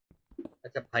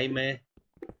 अच्छा भाई, मैं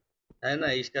है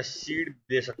ना इसका सीड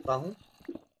दे सकता हूँ,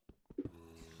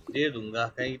 दे दूंगा,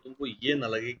 कहीं तुमको ये ना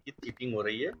लगे कि चीटिंग हो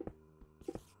रही है।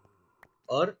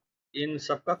 और इन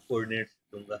सब का कोऑर्डिनेट्स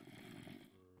दूंगा,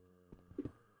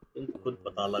 तुम खुद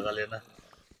पता लगा लेना।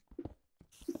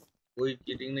 कोई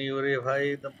चीटिंग नहीं हो रही है भाई,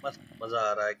 एकदम मस्त मजा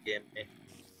आ रहा है गेम में।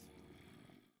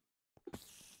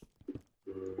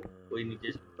 कोई नीचे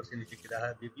ऊपर से नीचे गिरा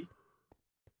है अभी भी।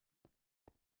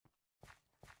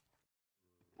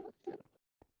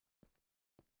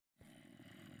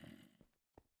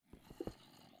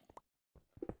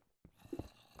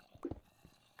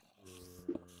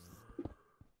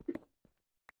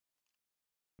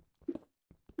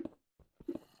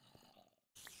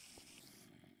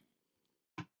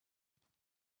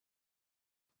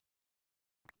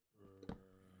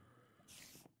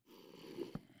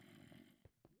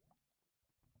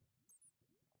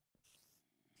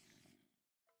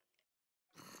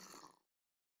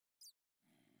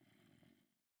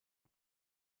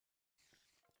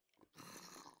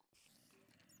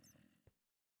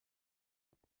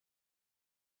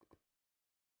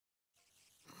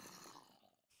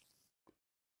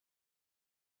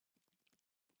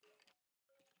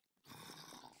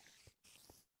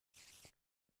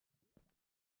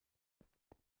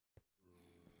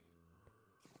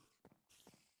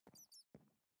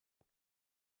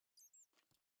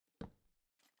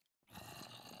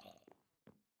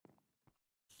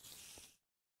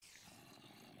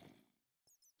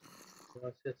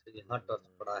 से यहाँ टच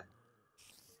पड़ा है।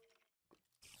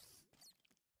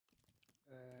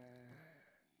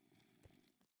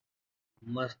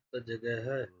 मस्त जगह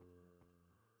है।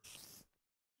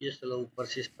 ये चलो ऊपर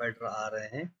से स्पाइडर आ रहे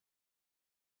हैं।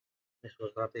 मैं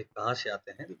सोच रहा था कहाँ से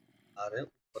आते हैं, आ रहे हैं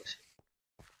ऊपर से।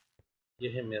 ये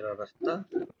है मेरा रास्ता।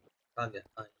 कहाँ गया?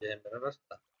 हाँ, ये है मेरा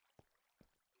रास्ता।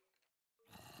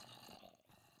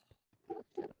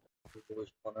 तो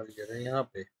स्पॉनर ये रहे यहाँ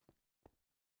पे।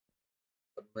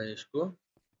 अब मैं इसको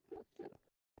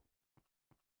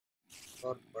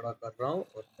और बड़ा कर रहा हूँ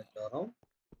और मैं चाह रहा हूँ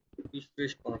तीसरे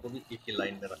स्पॉनर को भी एक ही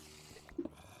लाइन में रख।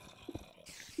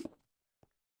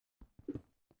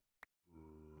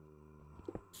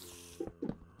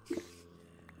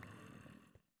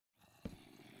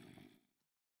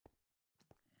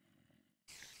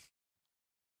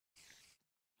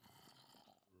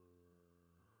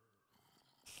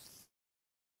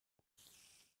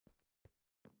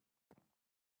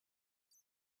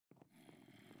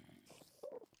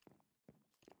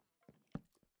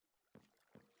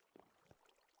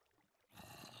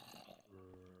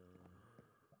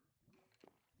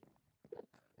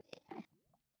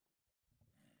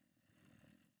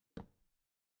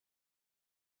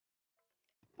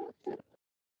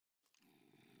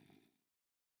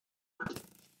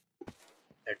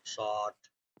 हेडशॉट।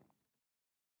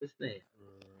 किसने?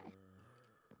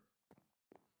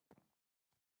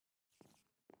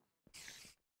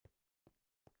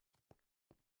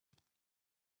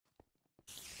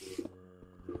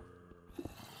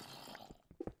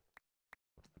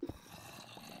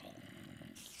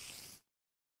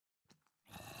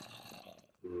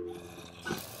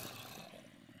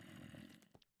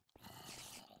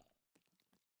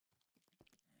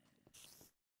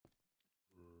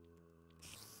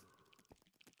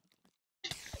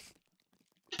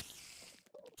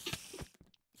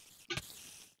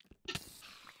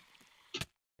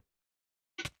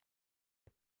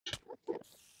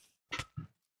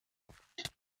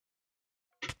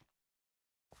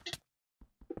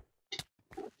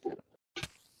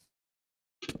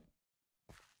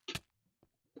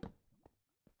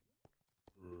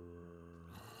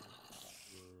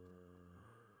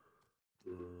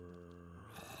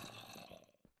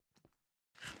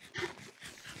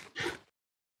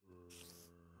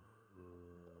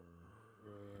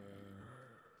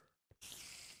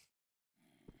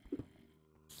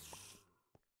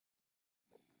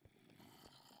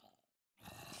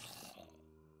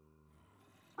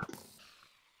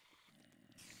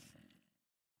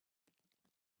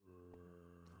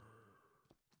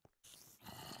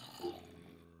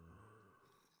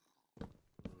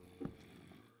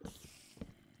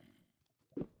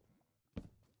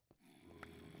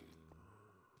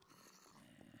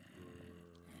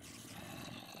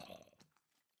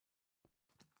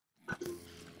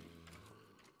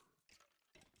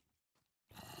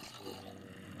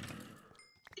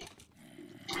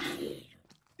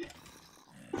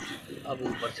 अब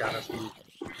ऊपर से आना शुरू।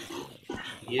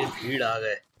 ये भीड़ आ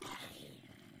गए।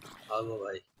 भागो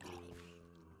भाई।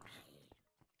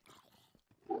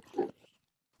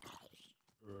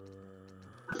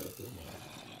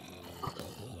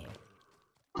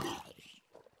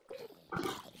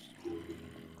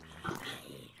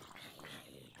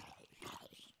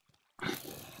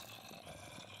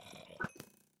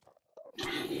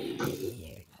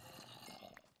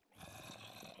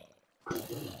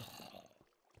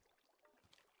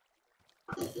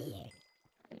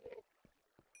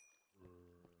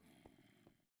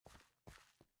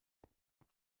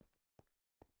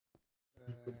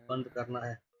 कुछ बंद करना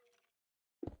है।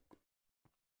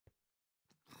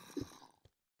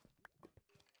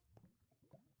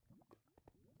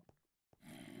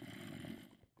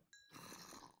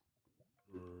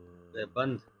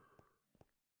 बंद।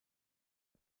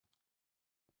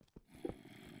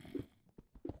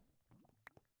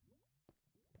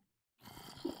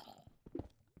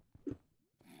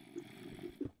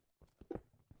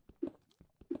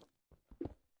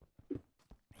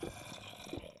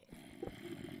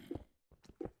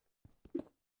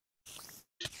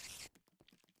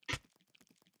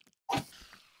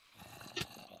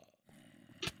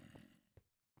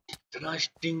 इतना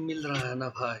स्टिंग मिल रहा है ना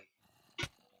भाई।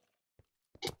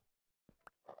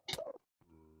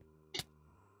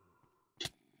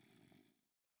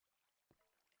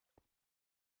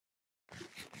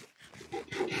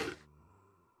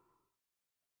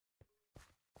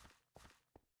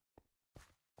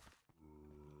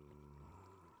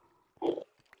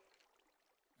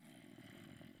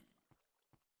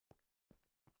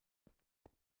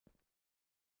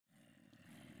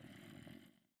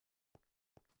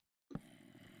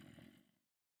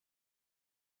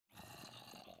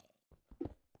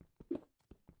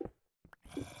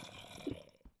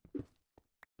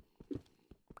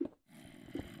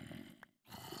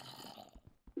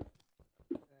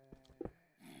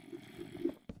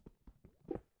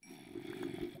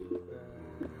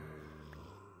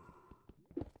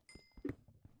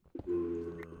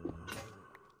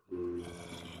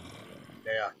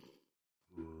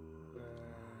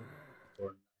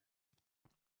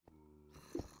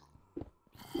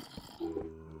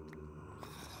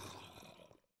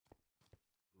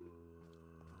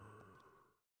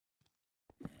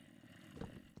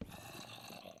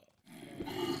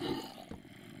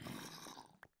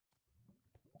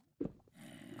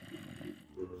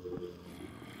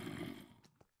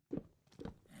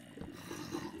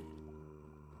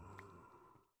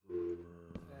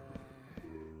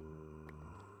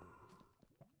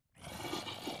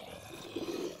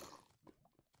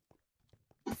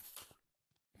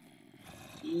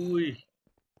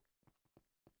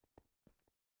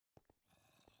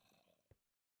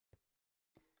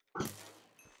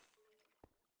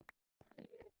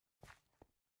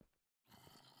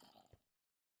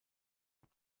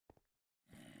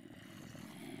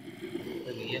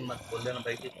 मत बोल देना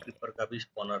भाई कि क्रीपर का भी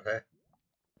स्पॉनर है।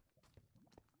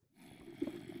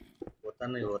 होता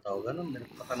नहीं होता होगा ना, मेरे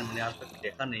को पता नहीं, मैंने आज तक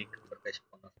देखा नहीं क्रीपर का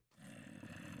स्पॉनर।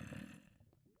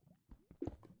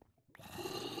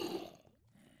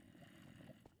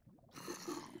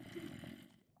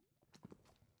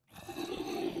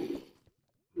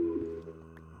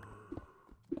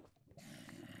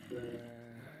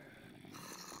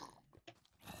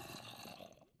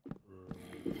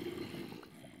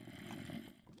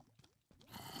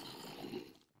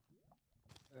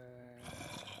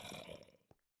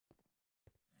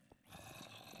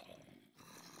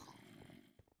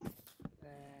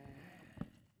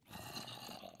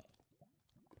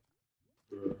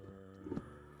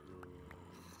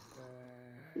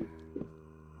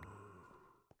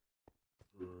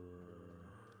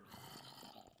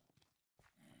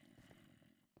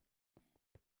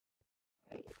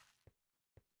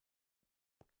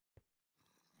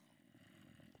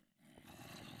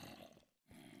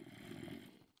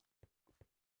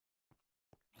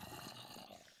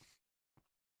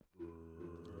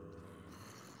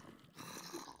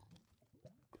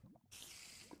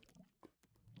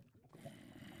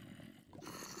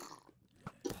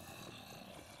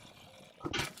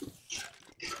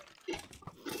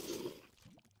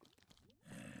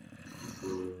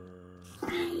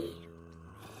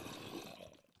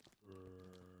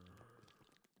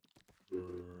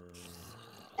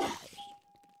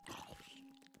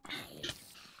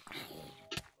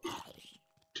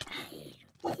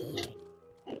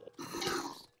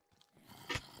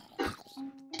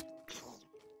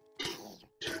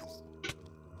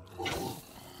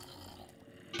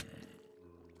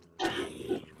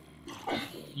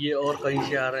 ये और कहीं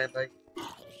से आ रहे हैं भाई?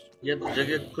 ये तो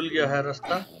जगह खुल गया है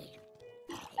रास्ता,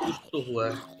 कुछ तो हुआ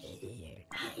है।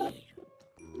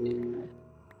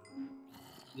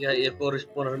 या एक और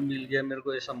स्पॉनर मिल गया मेरे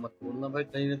को, ऐसा मत बोलना भाई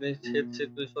कहीं ना कहीं छेद से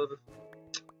कोई और।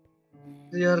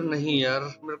 यार नहीं यार,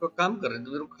 मेरे को काम कर रहे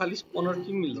थे, मेरे को खाली स्पॉनर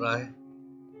क्यों मिल रहा है?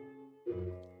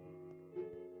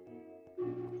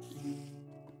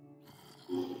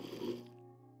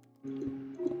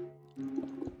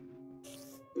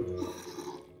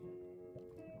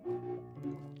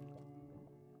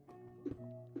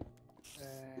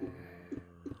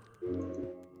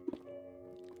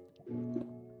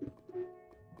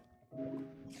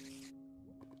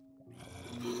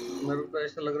 मेरे को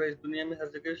ऐसा लग रहा है इस दुनिया में हर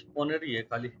जगह स्पॉनर ही है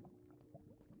खाली।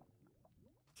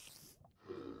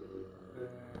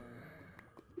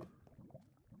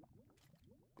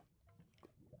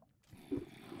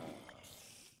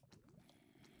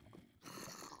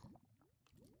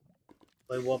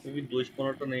 भाई वहाँ पे भी 2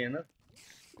 स्पॉनर तो नहीं है ना?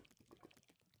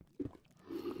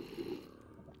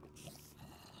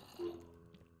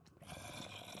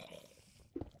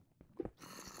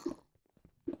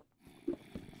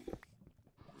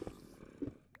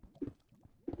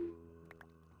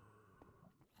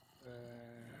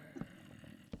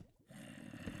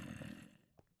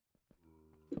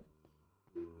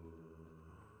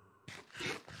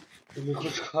 तो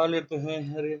कुछ खा लेते हैं।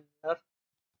 अरे यार,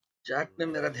 चैट में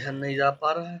मेरा ध्यान नहीं जा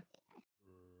पा रहा है,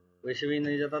 वैसे भी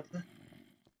नहीं जाता था,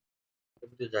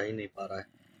 अब तो जा ही नहीं पा रहा है।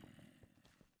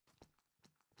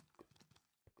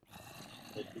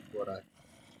 कुछ हो रहा है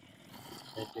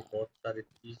यहाँ पे बहुत सारी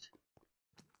चीज।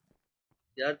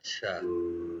 अच्छा,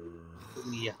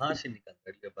 तुम यहाँ से निकल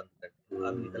कर के बंद कर दिया,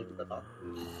 अब निकल के बताओ।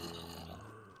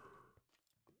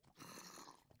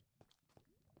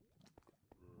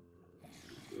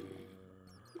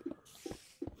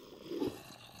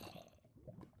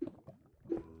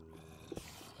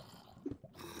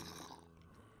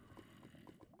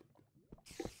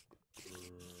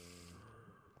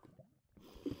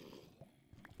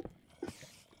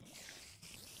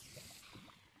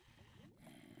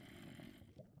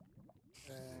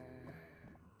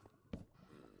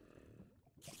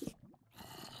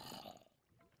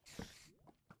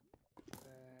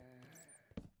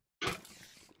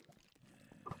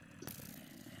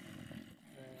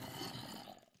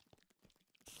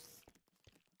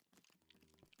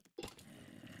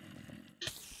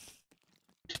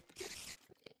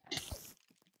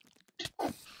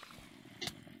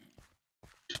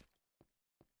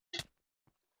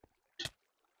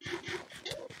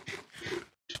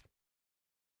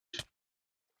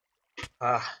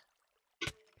 हाँ,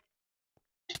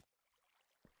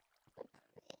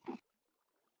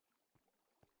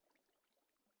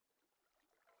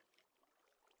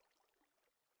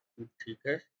 ठीक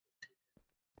है।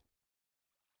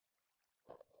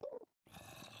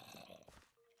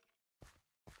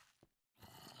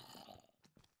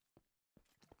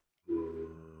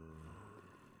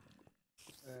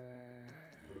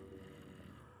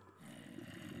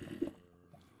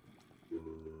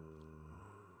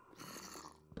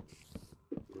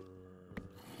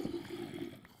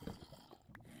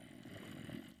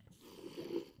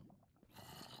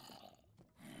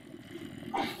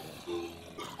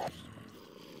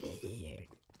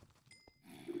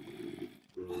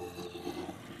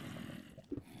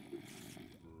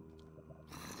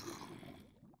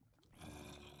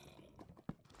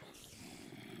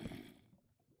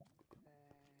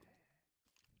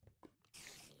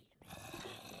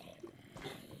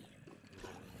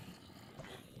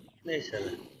 नहीं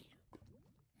साला,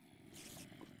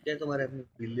 क्या तुम्हारे अपने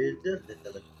विलेजर है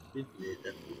साला?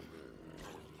 विलेजर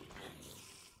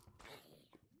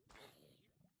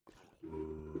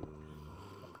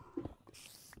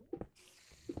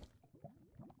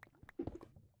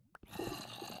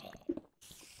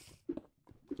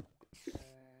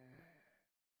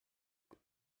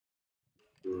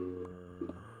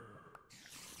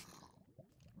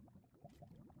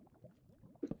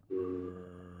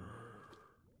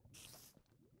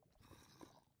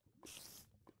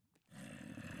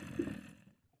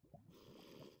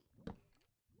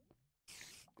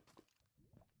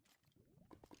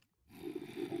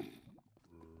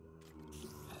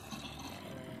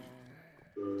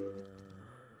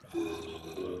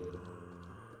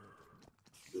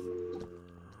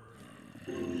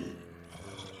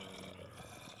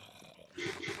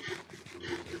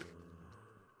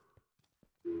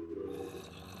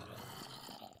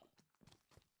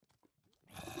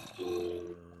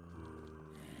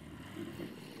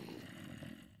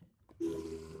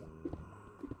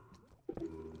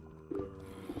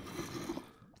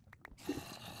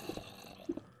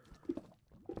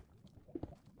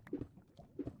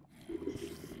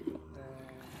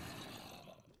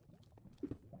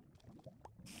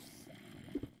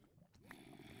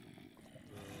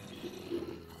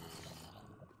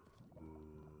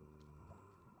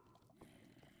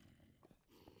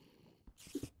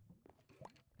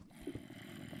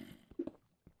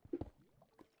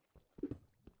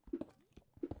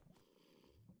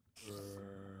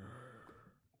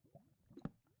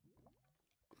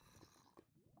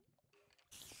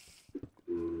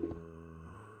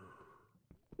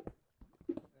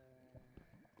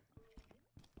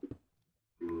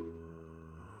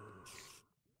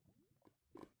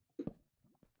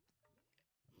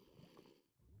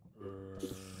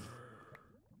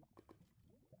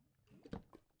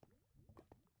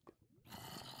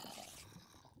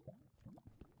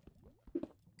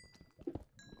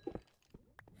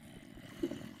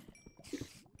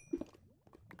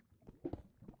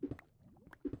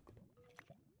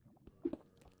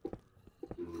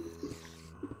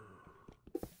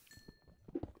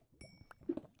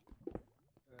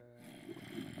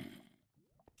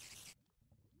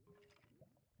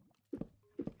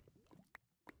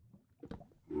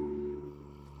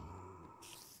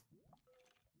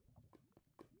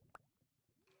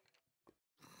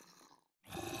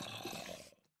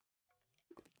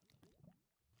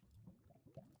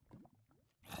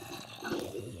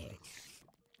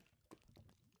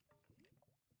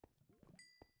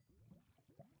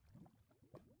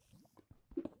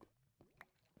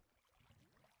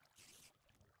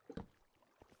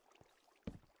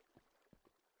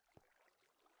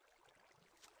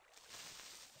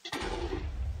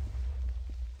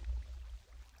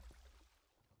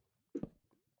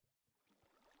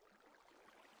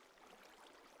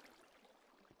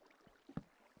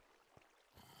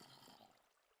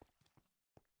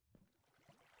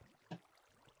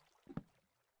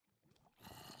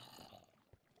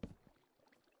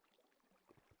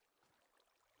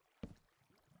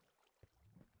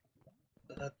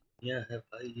यहाँ है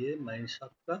भाई, ये माइन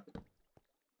शॉप का।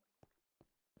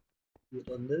 ये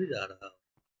तो अंदर ही जा रहा।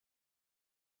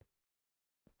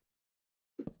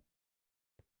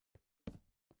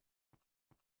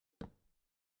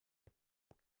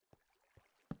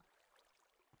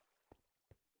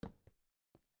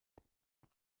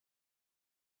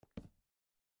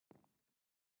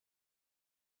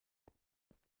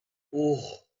 ओह,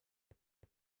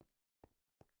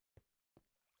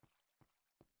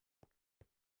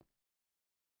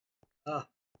 हाँ,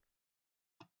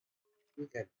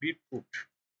 ठीक है, बीटरूट,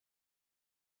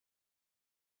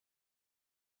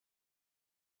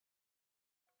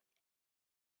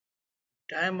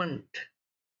 डायमंड,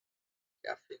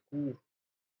 क्या फेंकू,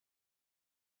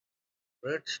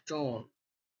 रेडस्टोन,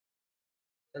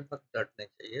 लगभग डटने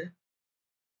चाहिए।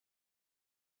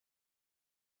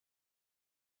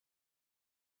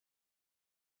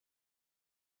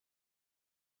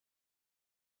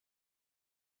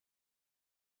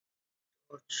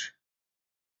 कुछ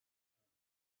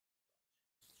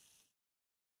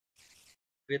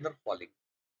फेदर फॉलिंग,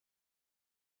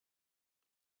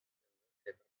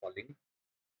 फेदर फॉलिंग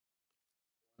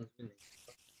नहीं,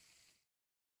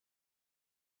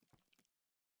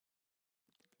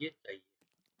 ये चाहिए।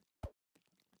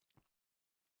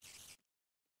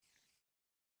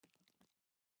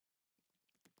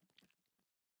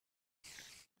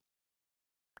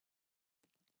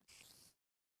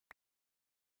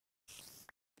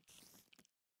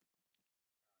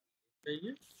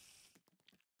 चाहिए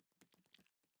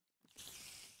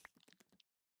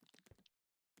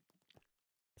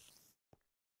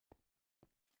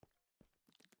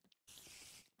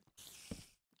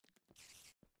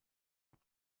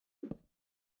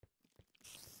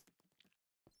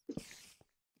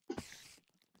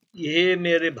ये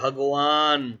मेरे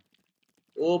भगवान,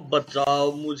 ओ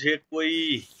बचाओ मुझे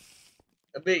कोई।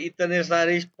 अबे इतने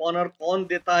सारे स्पॉनर कौन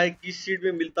देता है, किस सीट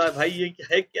में मिलता है भाई, ये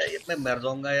है क्या? ये मैं मर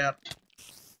जाऊंगा यार,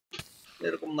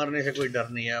 मेरे को मरने से कोई डर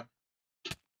नहीं है अब।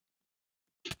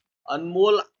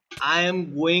 अनमोल, I am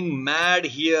going mad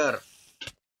here,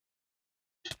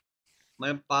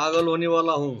 मैं पागल होने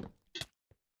वाला हूं।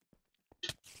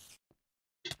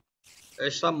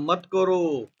 ऐसा मत करो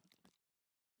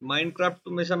माइनक्राफ्ट,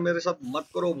 तुम ऐसा मेरे साथ मत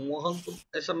करो। मोहन, तुम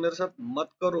ऐसा मेरे साथ मत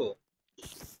करो।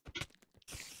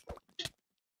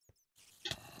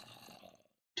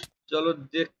 चलो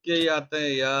देख के ही आते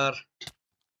हैं यार।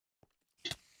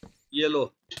 ये लो,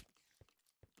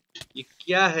 ये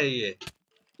क्या है?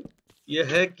 ये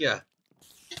है क्या?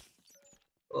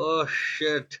 ओह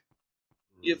शिट,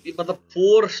 ये मतलब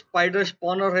 4 स्पाइडर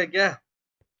स्पॉनर है क्या?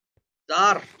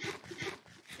 4?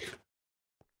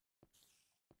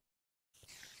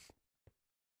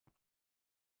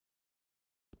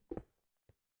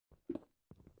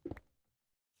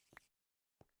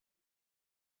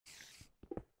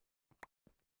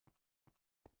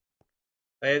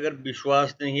 भाई अगर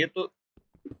विश्वास नहीं है तो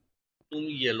तुम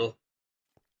ये लो,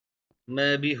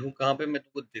 मैं भी हूँ कहाँ पे, मैं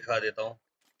तुमको दिखा देता हूँ।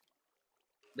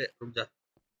 रुक जा,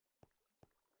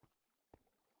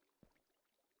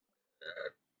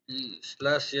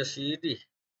 स्लैश या सीडी,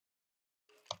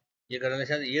 ये करने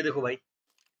से ये देखो भाई,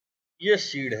 ये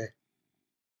सीड है,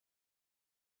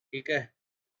 ठीक है।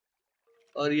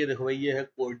 और ये देखो भाई, ये है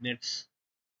कोऑर्डिनेट्स,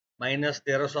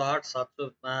 -1308,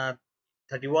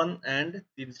 731 एंड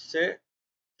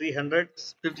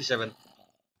 357।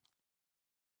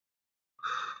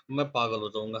 मैं पागल हो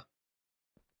जाऊंगा।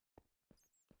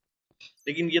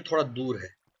 लेकिन ये थोड़ा दूर है,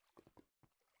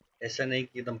 ऐसा नहीं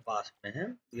कि एकदम पास में है,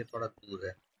 ये थोड़ा दूर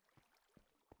है।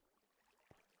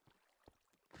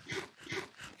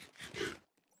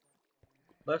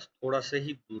 बस थोड़ा सा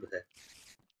ही दूर है।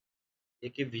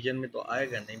 एक ही विजन में तो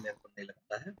आएगा नहीं, मेरे को नहीं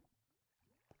लगता है।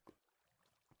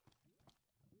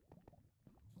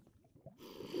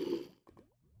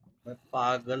 मैं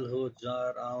पागल हो जा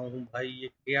रहा हूँ भाई, ये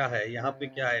क्या है? यहाँ पे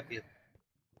क्या है फिर?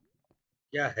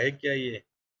 क्या है क्या ये?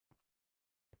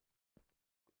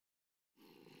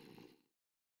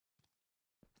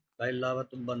 भाई लावा,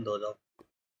 तुम बंद हो जाओ।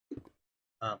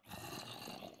 हाँ,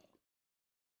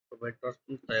 तो बेटर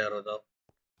तुम तैयार हो जाओ।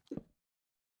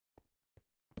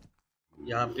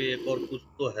 यहाँ पे एक और कुछ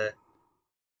तो है,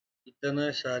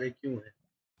 इतने सारे क्यों है?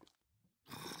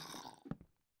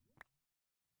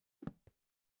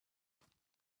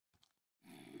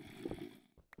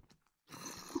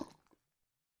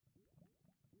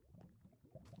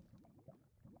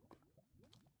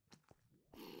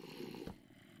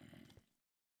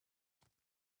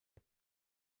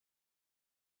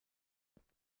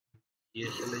 ये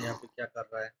चलो, यहाँ पे क्या कर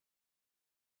रहा है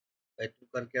भाई? तू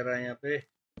कर क्या रहा है यहाँ पे?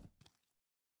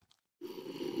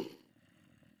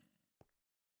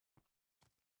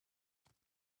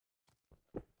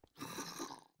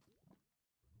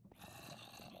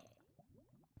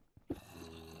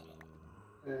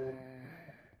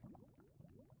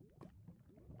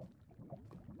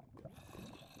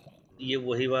 ये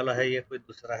वही वाला है या कोई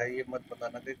दूसरा है? ये मत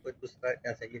बताना कि कोई दूसरा है।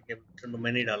 ऐसा ये गेम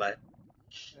मैंने ही डाला है,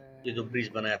 ये जो ब्रिज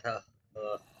बनाया था।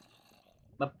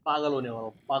 मैं पागल होने वाला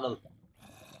हूँ, पागल।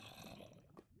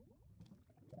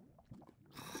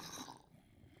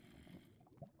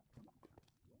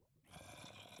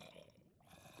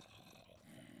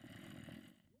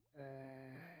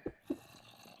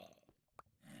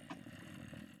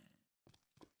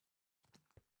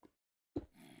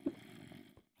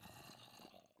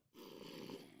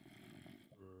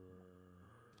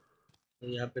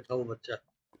 यहाँ पे था वो बच्चा,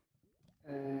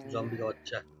 जॉम्बी का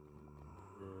बच्चा।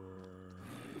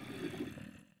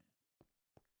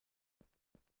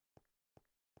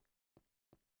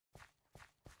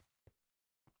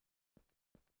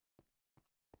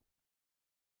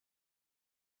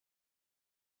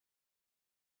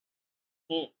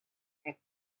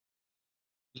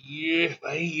 ये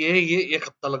भाई, ये 1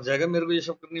 हफ्ता लग जाएगा मेरे को ये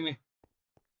सब करने में।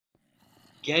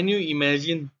 Can you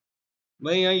imagine?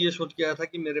 मैं यहाँ ये सोच के आया था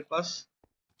कि मेरे पास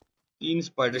 3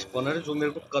 स्पाइडर स्पॉनर है, जो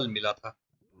मेरे को कल मिला था।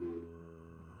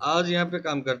 आज यहाँ पे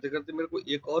काम करते करते मेरे को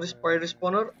एक और स्पाइडर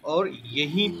स्पॉनर और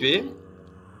यहीं पे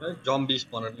जॉम्बी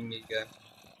स्पॉनर भी मिल गया है।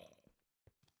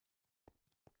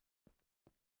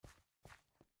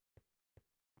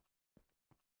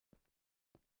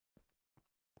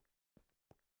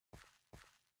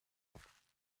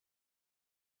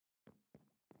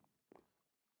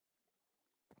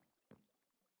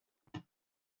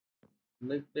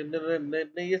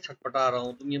 मैं ये छटपटा रहा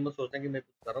हूँ, तुम ये मत सोचना कि मैं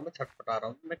कुछ कर रहा हूँ। मैं छटपटा रहा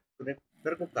हूँ,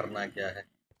 मेरे को करना क्या है।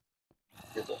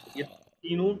 देखो ये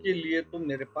तीनों के लिए तो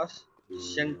मेरे पास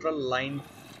सेंट्रल लाइन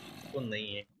तो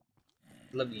नहीं है,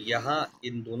 मतलब यहाँ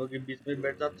इन दोनों के बीच में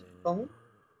बैठ जा सकता हूँ,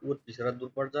 वो तीसरा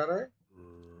दूर पड़ जा रहा है,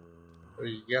 और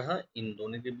यहाँ इन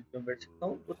दोनों के बीच में बैठ सकता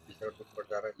हूँ, वो तीसरा दूर पड़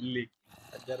जा रहा है।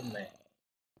 लेकिन अगर मैं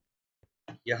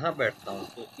यहाँ बैठता हूँ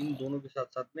तो इन दोनों के साथ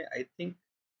साथ में आई थिंक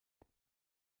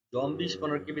ज़ॉम्बी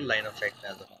स्पॉनर की भी लाइन ऑफ साइट में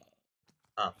आ जाता है।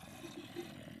 हाँ,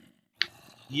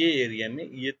 ये एरिया में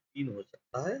ये 3 हो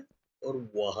सकता है, और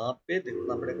वहां पे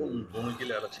देखना पड़ेगा उन दोनों के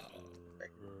लिए अलग से,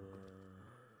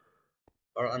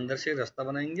 और अंदर से रास्ता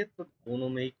बनाएंगे तो दोनों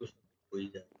में ही कुछ हो ही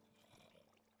जाएगा।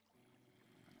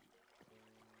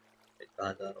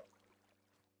 कहाँ जा रहा हूँ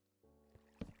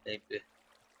कहीं पे,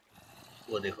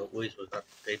 वो देखो वही सोच रहा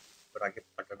था कहीं पर आके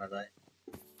फट ना जाए,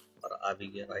 और आ भी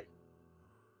गया भाई।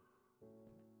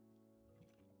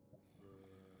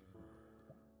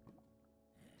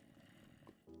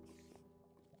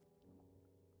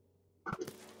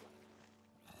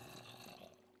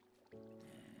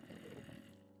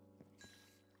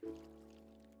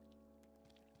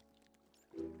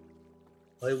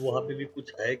 भाई वहां पे भी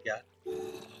कुछ है क्या?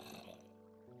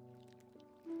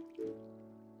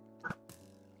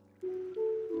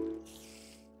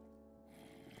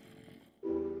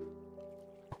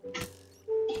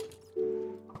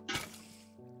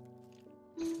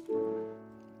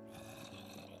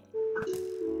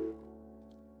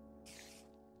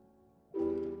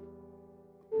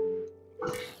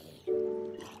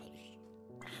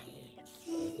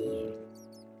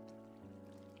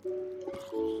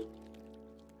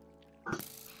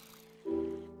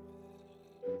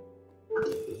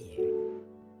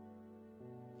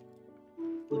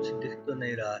 कुछ दिख तो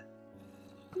नहीं रहा है।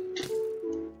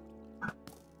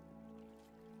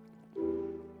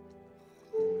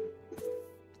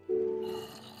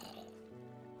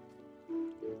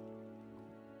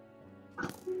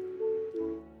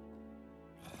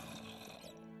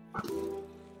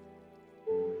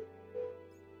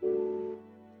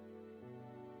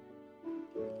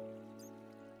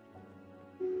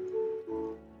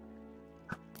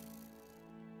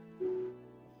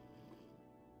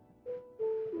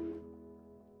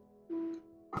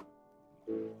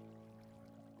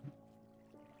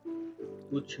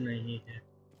 कुछ नहीं है।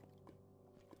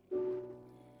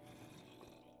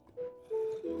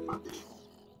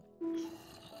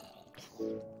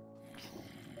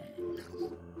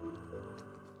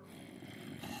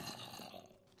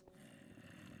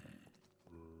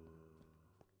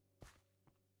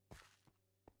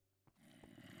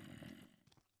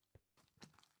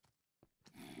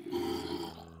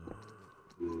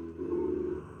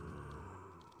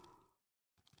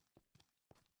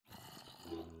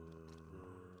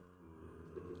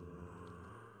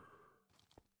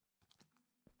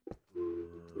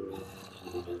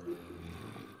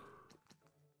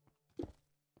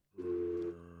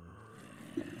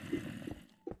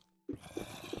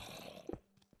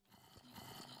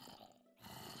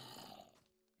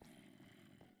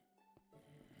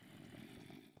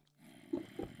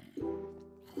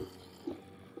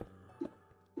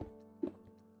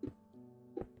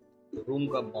 रूम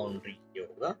का बाउंड्री ये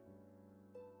होगा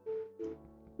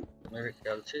मेरे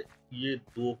ख्याल से, ये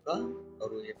 2 का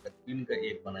और ये 3 का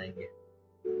 1 बनाएंगे,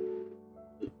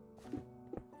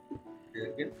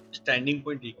 लेकिन स्टैंडिंग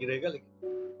पॉइंट एक ही रहेगा,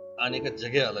 लेकिन आने का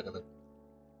जगह अलग अलग।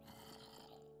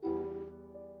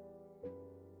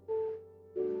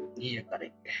 ये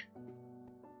करेंगे।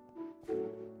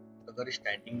 अगर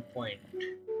स्टैंडिंग पॉइंट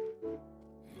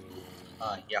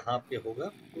हाँ यहाँ पे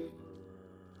होगा,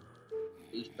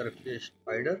 इस तरफ से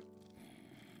स्पाइडर,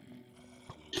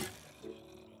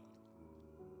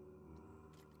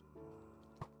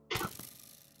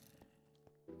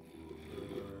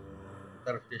 इस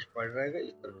तरफ से स्पाइडर आएगा,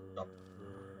 इस तरफ से चॉप,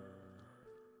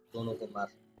 दोनों को मार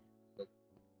सकते हो।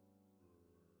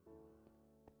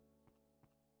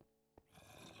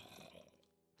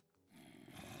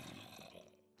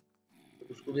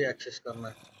 उसको भी एक्सेस करना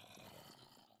है।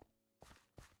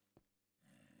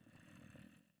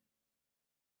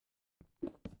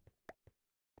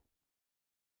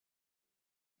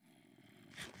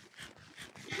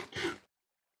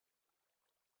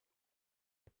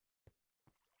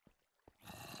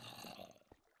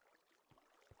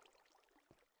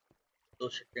 दो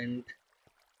सेकेंड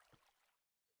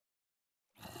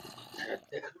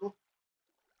देख लो।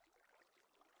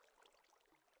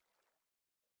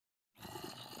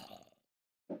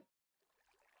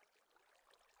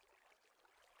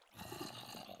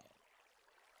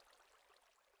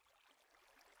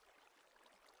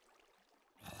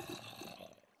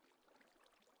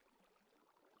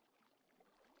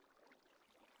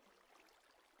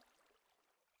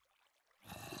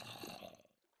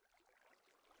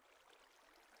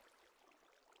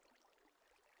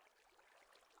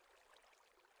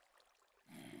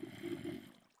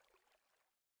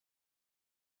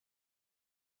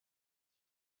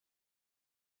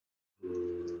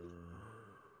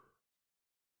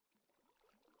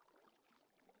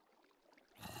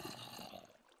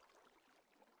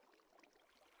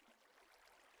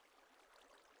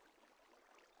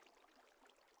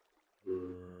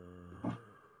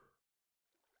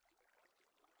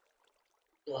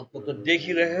 तो आप लोग तो देख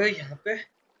ही रहे हो यहाँ पे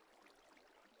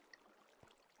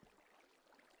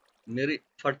मेरी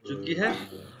फट चुकी है।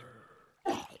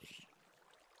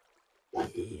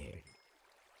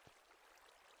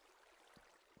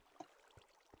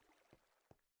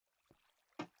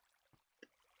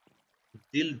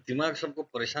 दिल दिमाग सबको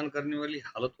परेशान करने वाली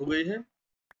हालत हो गई है।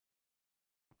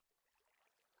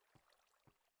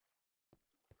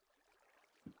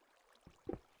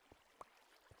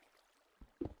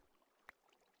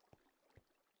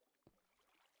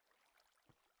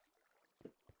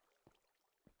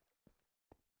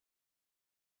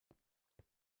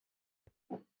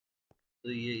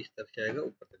 तो ये इस तरह से आएगा,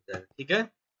 ऊपर तक जाएगा, ठीक है।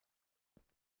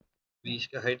 बीच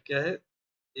का हाइट क्या है,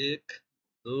 एक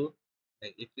दो,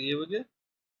 नहीं एक तो ये हो गया,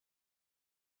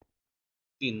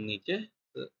 तीन नीचे,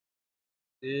 तो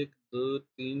एक दो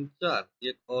तीन चार,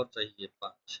 एक और चाहिए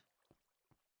पांच।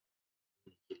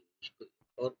 इसको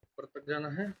और ऊपर तक जाना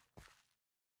है।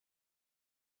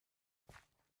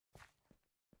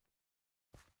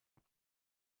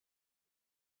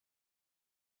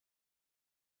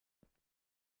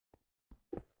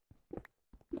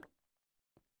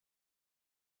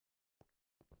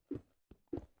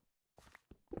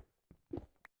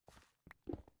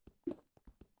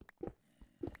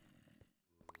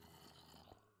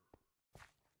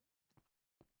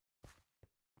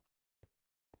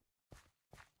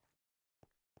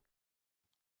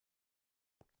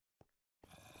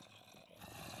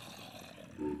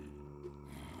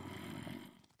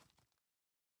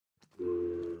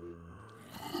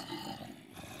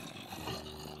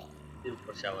 ये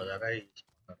ऊपर से आवाज आ रहा है,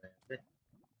 आ रहा है यहाँ पे।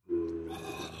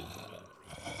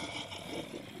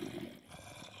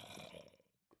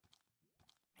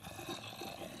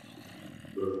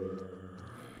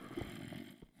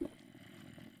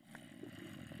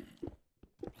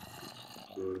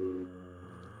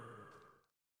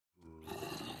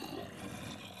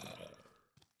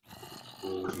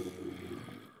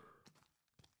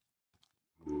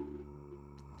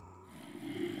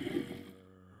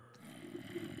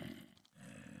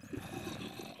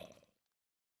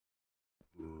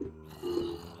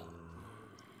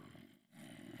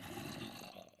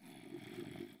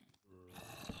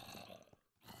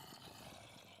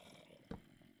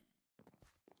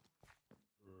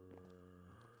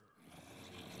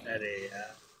 अरे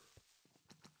यार,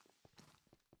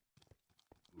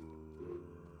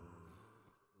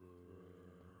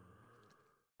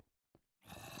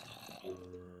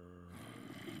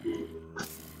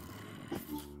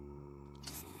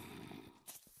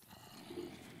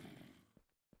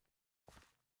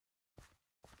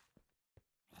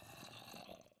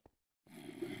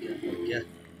 क्या हो गया।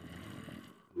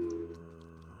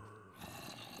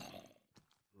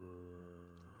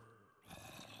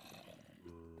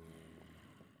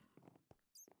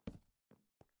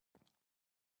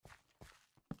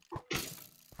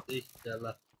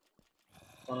 चला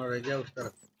स्पॉनर रह गया उस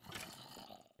तरफ,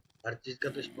 हर चीज का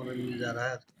तो स्पॉनर मिल जा रहा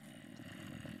है।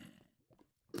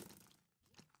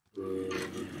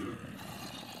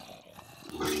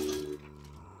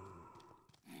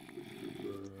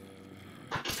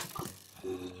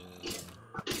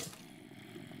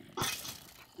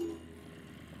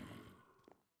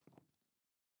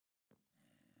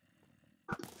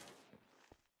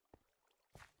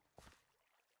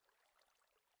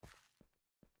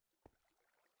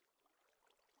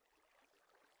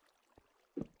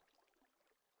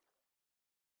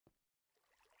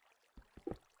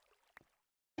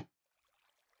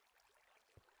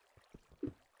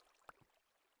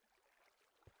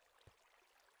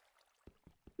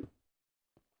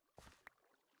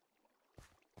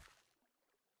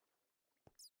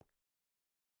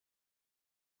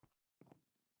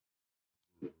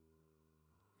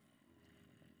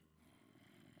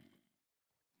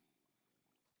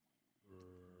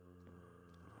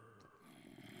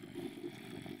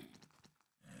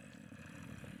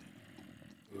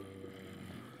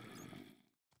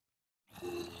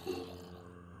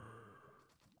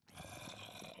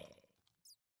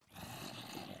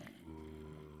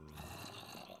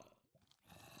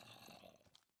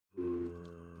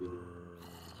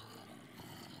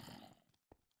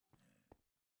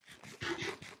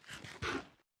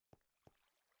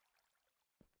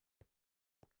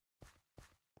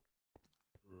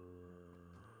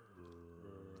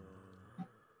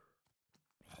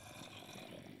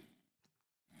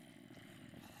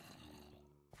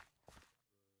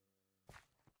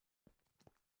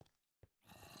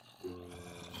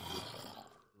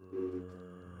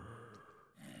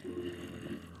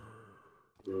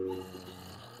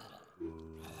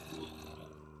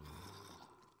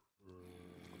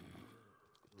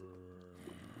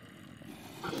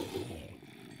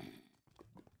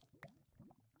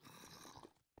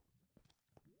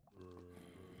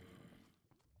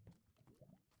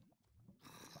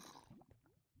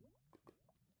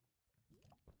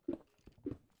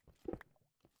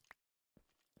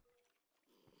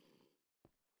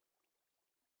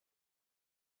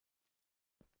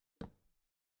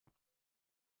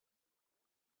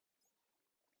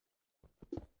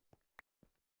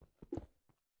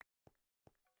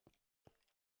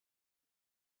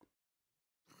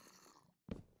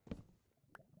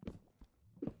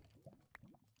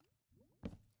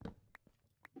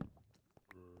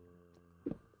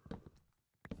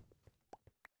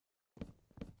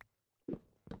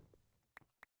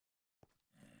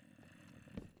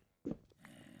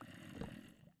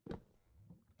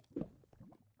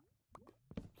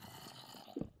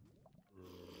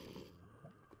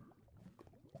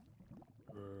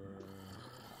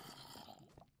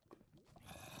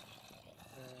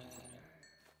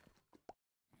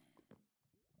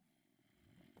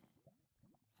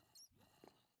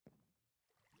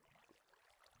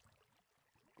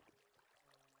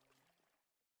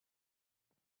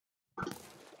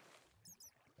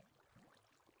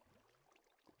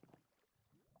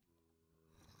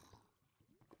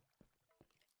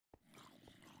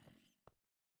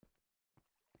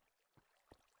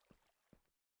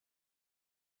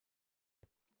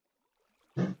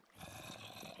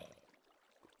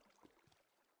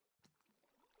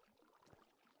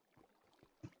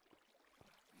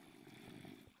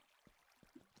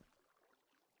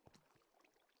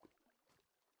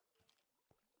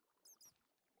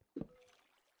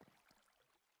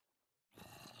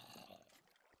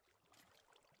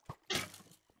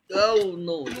 No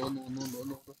no no no no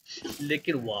no,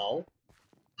 लेकिन वाओ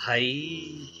भाई,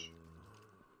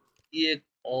 एक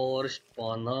और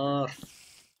स्पॉनर,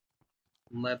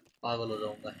 मैं पागल हो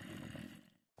जाऊंगा,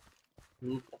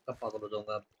 मैं पक्का पागल हो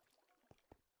जाऊंगा।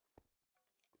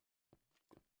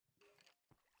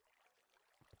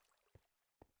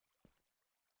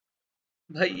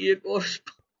 भाई एक और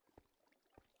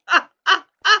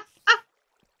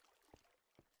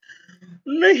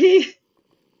नहीं,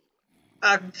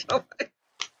 अच्छा भाई,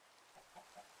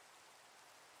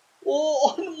 ओ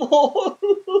अनमोल,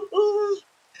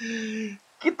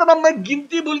 कितना मैं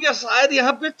गिनती भूल गया, शायद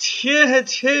यहाँ पे 6 है,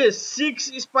 6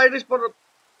 6 स्पाइडर्स पर,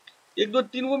 एक दो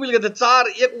तीन वो मिल गए थे, 4,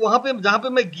 एक वहां पे जहां पे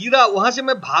मैं गिरा वहां से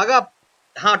मैं भागा,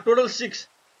 हाँ total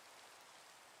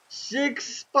 6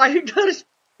 spider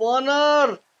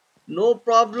spawner. No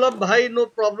problem भाई, नो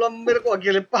प्रॉब्लम, मेरे को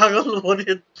अकेले पागल हो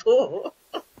रहे तो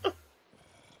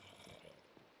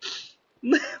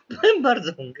मैं मर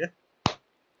जाऊंगा।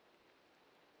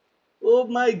 Oh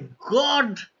my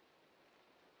God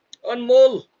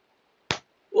Anmol,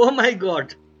 oh my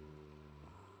God,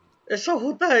 ऐसा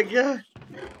होता है क्या?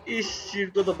 इस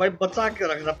चीज को तो भाई बचा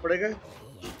के रखना पड़ेगा।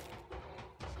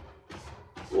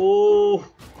 ओ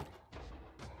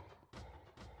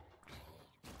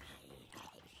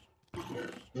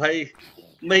भाई,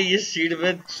 मैं ये सीड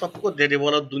में सबको देने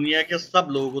वाला, दुनिया के सब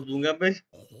लोगों को दूंगा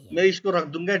मैं इसको रख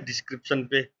दूंगा डिस्क्रिप्शन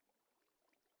पे,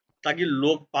 ताकि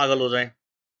लोग पागल हो जाएं।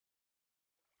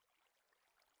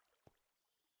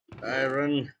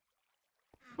 आयरन,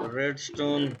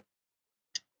 रेडस्टोन,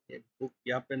 ये बुक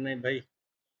यहाँ पे नहीं भाई,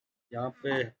 यहाँ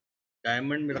पे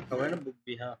डायमंड में रखा हुआ है ना बुक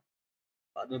भी, हाँ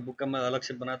बाद में बुक का मैं अलग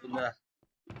से बना दूंगा।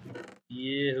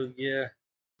 ये हो गया,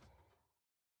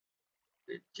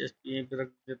 चेस्ट यहीं पे रख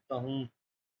देता हूँ,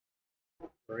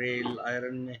 रेल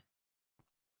आयरन में,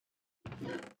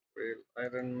 रेल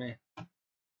आयरन में,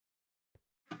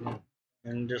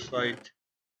 andesite,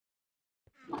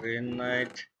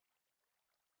 granite,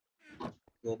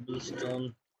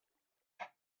 cobblestone,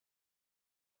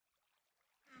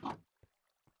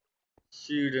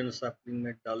 seed and sapling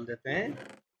में डाल देते हैं।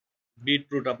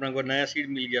 बीटरूट, अपना को नया सीड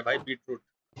मिल गया भाई, बीटरूट।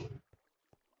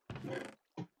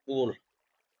 कोल,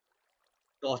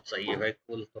 टॉर्च चाहिए भाई,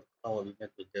 कोल तो रखता हूँ अभी मैं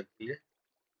कुछ देर के लिए।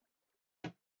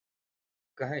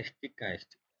 कहाँ है स्टिक, कहाँ है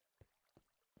स्टिक?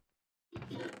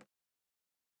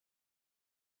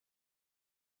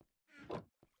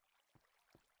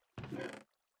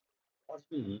 टॉर्च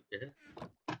भी यहीं पे है।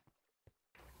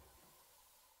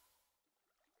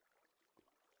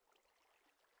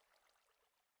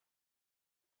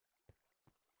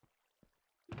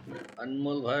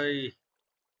 अनमोल भाई,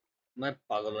 मैं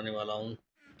पागल होने वाला हूँ।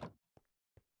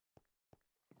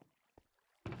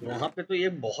 वहां पे तो ये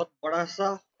बहुत बड़ा सा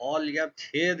हॉल या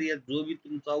छेद या जो भी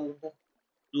तुम चाहो वो,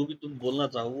 जो भी तुम बोलना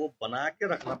चाहो वो बना के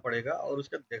रखना पड़ेगा, और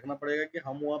उसका देखना पड़ेगा कि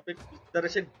हम वहां पे किस तरह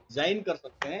से डिजाइन कर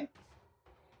सकते हैं।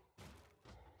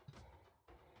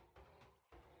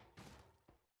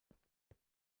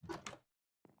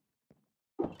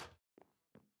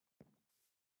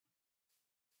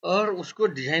 और उसको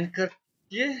डिजाइन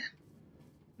करके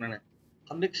मैंने,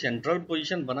 हम एक सेंट्रल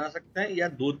पोजीशन बना सकते हैं या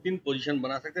 2-3 पोजीशन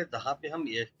बना सकते हैं जहां पे हम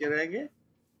एफके रहेंगे,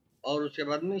 और उसके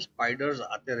बाद में स्पाइडर्स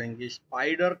आते रहेंगे।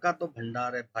 स्पाइडर का तो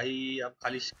भंडार है भाई, अब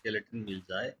खाली स्केलेटन मिल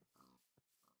जाए।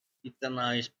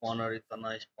 इतना स्पॉनर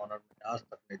मैंने आज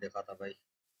तक नहीं देखा था भाई,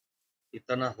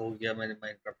 इतना हो गया मैंने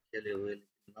माइनक्राफ्ट खेले हुए,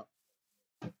 लेकिन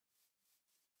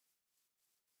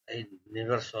आई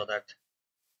नेवर सॉ दैट।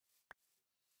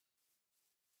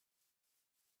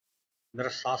 मेरा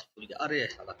सांस फूल गया, अरे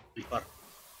साला क्रीपर,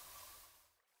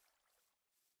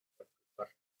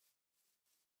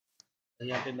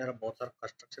 यहाँ पे मेरा बहुत सारा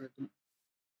कंस्ट्रक्शन है, तुम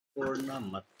तोड़ना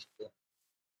मत इसको।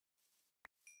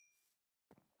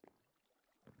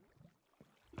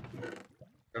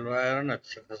 चलो आयरन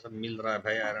अच्छा खासा मिल रहा है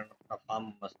भाई, आयरन अपना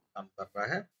फार्म मस्त काम कर रहा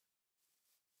है।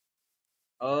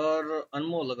 और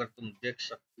अनमोल, अगर तुम देख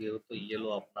सकती हो तो ये लो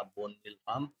अपना बोन मिल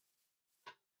फार्म,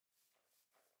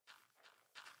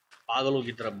 पागलों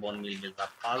की तरफ बोन मिल मिल रहा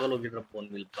है, पागलों की तरफ बोन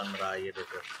मिल बन रहा है, ये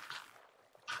देखो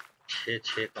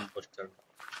 6 कंपोस्टर,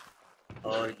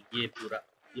 और ये पूरा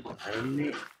ये भरने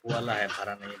वाला है,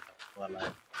 भरा नहीं भरने वाला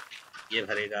है। ये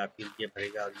भरेगा, फिर ये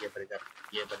भरेगा, और ये भरेगा,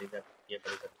 ये भरेगा, ये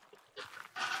भरेगा,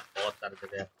 बहुत सारे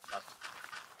जगह है अपने पास।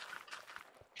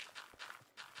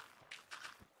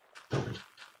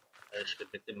 इसके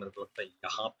देखते मेरे को लगता है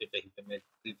यहाँ पे कहीं पे मैं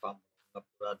ट्री फार्म बनाऊंगा,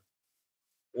 पूरा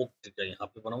ओक ट्री का यहाँ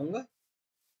पे बनाऊंगा,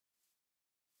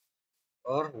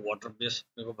 और वाटर बेस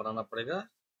मेरे को बनाना पड़ेगा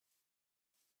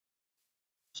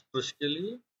स्प्रूस के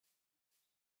लिए।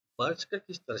 बर्च का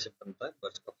किस तरह से बनता है,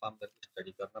 बर्च का फार्म करके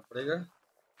स्टडी करना पड़ेगा।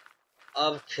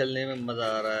 अब खेलने में मजा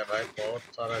आ रहा है भाई, बहुत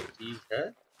सारा चीज है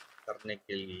करने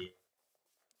के लिए,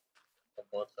 तो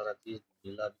बहुत सारा चीज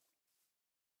मिला भी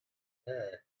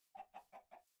है।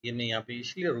 ये मैं यहाँ पे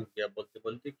इसलिए रुक गया बोलते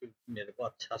बोलते क्योंकि मेरे को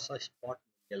अच्छा सा स्पॉट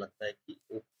मुझे लगता है कि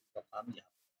ओक का फार्म यहाँ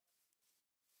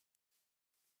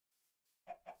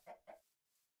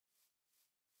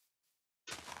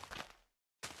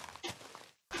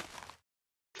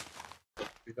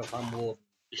का फार्म वो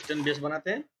ईस्टर्न बेस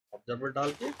बनाते हैं ऑब्जर्वर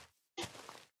डाल के।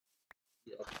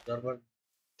 ऑब्जर्वर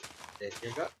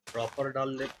देखेगा, ड्रॉपर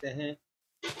डाल देते हैं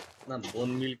ना, बोन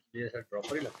मिल के लिए ऐसा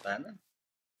ड्रॉपर ही लगता है ना।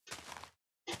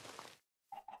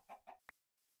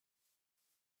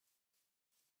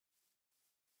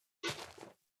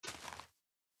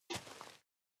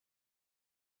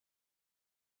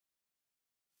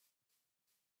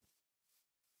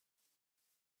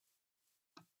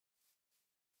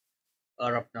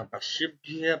 और अपना पास शिप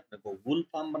भी है, अपने को वूल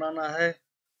फार्म बनाना है।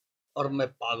 और मैं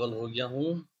पागल हो गया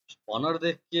हूँ स्पॉनर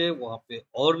देख के, वहां पे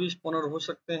और भी स्पॉनर हो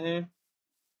सकते हैं।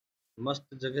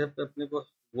 मस्त जगह पे अपने को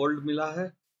वर्ल्ड मिला है।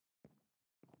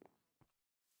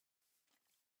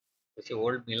 वैसे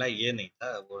वर्ल्ड मिला ये नहीं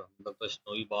था, वो हम लोग तो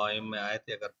स्नोई बायोम में आए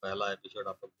थे, अगर पहला एपिसोड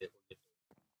आप लोग देखोगे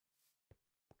तो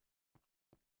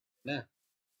ना।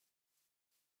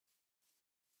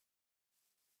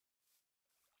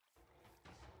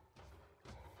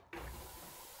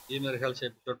 ये मेरे ख्याल से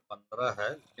एपिसोड 15 है,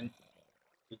 लेकिन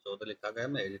 14 लिखा गया,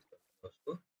 मैं एडिट कर दूंगा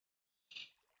उसको।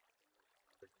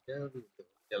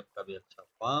 केल्प का भी अच्छा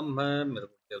फार्म है मेरे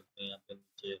को। केल्प में यहाँ पे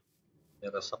नीचे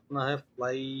मेरा सपना है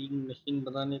फ्लाइंग मशीन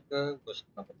बनाने का, वो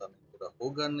सपना पता नहीं पूरा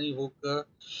होगा नहीं होगा।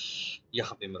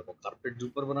 यहाँ पे मेरे को कारपेट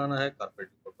जूपर बनाना है, कारपेट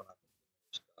जूपर बना के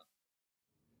उसका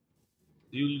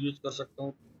फ्यूल यूज कर सकता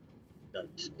हूँ।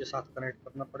 इसके साथ कनेक्ट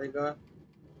करना पड़ेगा,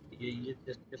 ये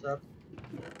चेस्ट के साथ।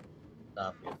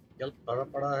 यहाँ पे केल्प भरा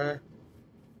पड़ा है।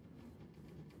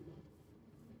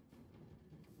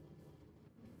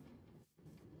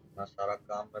 इतना सारा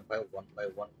काम है भाई, 1 बाय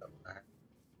 1 करना है।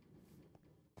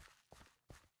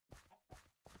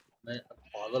 मैं अब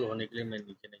पागल होने के लिए मैं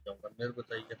नीचे नहीं जाऊंगा। मेरे को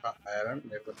चाहिए था आयरन,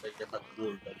 मेरे को चाहिए था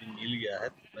गोल्ड, अभी मिल गया है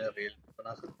तो मैं रेल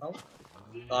बना सकता हूँ,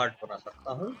 कार्ड बना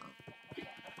सकता हूँ।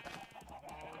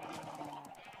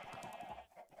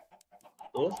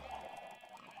 तो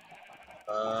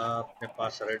अपने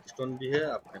पास रेडस्टोन भी है,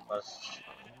 अपने पास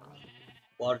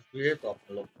क्वार्ट्ज भी है, तो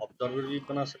आप लोग ऑब्जर्वर भी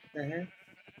बना सकते हैं।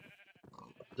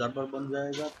 ऑब्जर्वर बन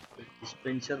जाएगा, फिर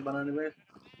डिस्पेंसर बनाने में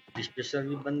डिस्पेंसर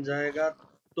भी बन जाएगा,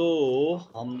 तो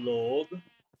हम लोग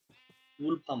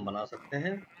टूल फार्म बना सकते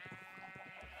हैं।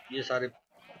 ये सारे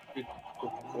को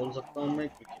खोल सकता हूँ मैं,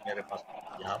 क्योंकि मेरे पास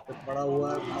यहाँ पे पड़ा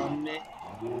हुआ है फार्म में।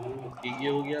 ये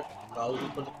हो गया, काउ भी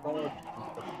खोल सकता हूँ, चिकन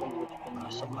खोल सकता हूँ, चिकन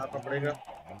ये सब मारना पड़ेगा।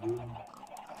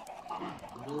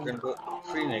 चिकन को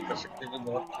फ्री नहीं कर सकते क्योंकि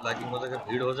बहुत लैगिंग हो जाएगा,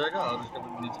 भीड़ हो जाएगा। और उसके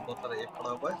बाद नीचे बहुत सारा एग पड़ा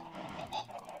हुआ है।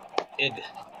 एग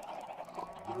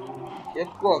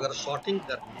को अगर सॉर्टिंग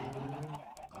करके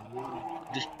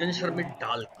डिस्पेंसर में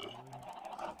डाल के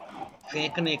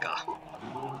फेंकने का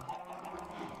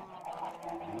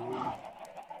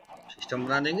सिस्टम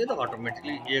बना देंगे तो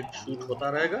ऑटोमेटिकली एग शूट होता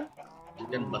रहेगा,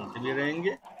 चिकन बनते भी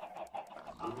रहेंगे।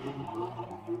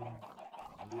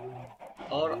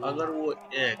 और अगर वो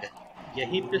एग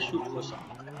यहीं पे शूट हो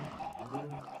सकता है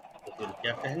तो फिर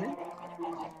क्या कहने।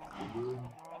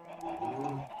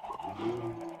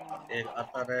 एग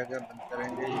आता रहेगा, बनते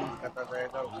रहेंगे, एक आता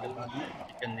रहेगा, उसके बाद में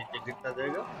चिकन नीचे गिरता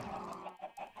जाएगा।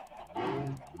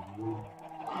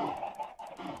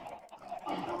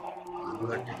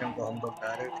 अगर चिकन को हम लोग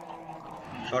डायरेक्ट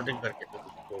शॉर्टिंग करके फिर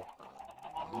उसको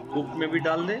कूप में भी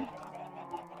डाल दें,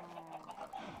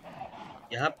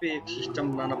 यहाँ पे एक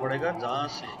सिस्टम बनाना पड़ेगा जहाँ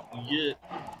से ये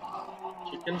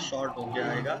चिकन शॉर्ट हो गया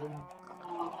आएगा,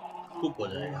 कुक हो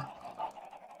जाएगा।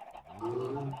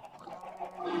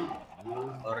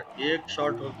 और एक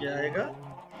शॉर्ट हो गया आएगा,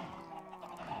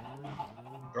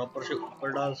 ड्रॉपर से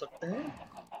ऊपर डाल सकते हैं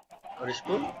और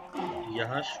इसको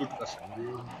यहाँ शूट कर सकते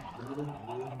हैं।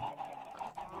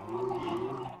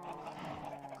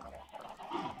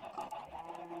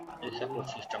 ऐसा कुछ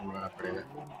सिस्टम बनाना पड़ेगा।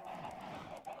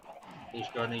 तो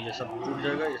उसके बाद ये सब टूट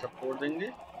जाएगा, ये सब तोड़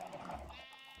देंगे,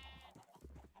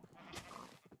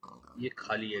 ये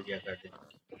खाली एरिया कर देंगे।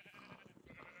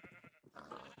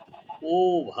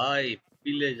 ओ भाई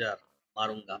विलेजर,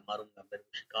 मारूंगा मारूंगा, मेरे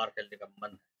को शिकार खेलने का मन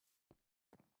है।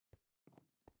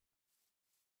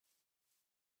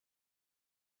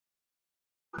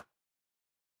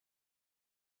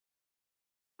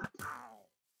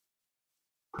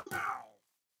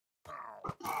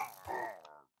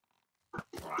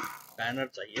 बैनर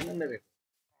चाहिए ना मेरे को।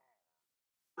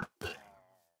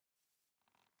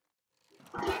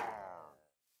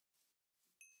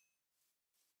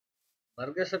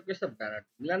 मर गए सबके सब, बैनर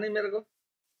मिला नहीं मेरे को।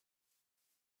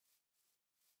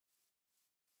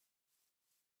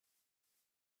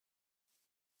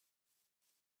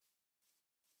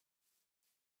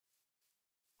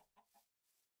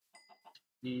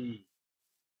 ई,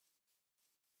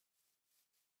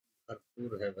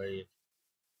 भरपूर है भाई।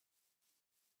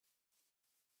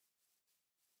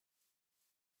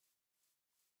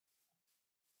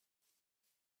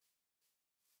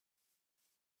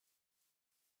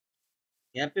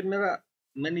 यहाँ पे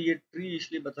मैंने ये ट्री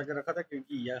इसलिए बचा के रखा था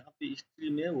क्योंकि यहाँ पे इस ट्री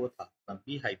में वो था अपना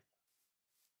बी हाइव,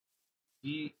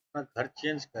 बी अपना घर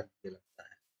चेंज कर दिया लगता है।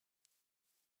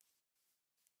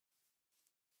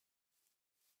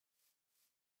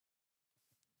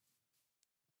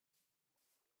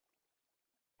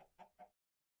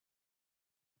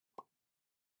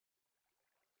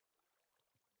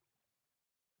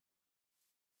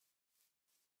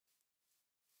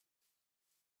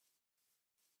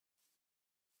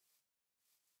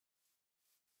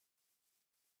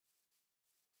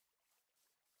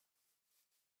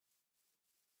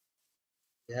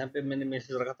 यहाँ पे मैंने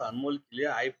मैसेज रखा था अनमोल के लिए,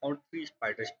 I found 3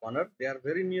 spider spawner, they are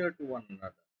very near to one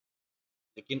another.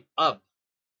 लेकिन अब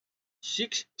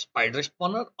 6 स्पाइडर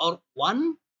स्पॉनर और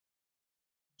 1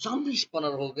 ज़ॉम्बी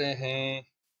स्पॉनर हो गए हैं।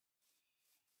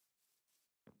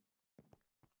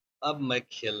 अब मैं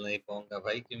खेल नहीं पाऊंगा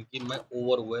भाई, क्योंकि मैं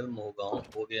ओवरवेल्म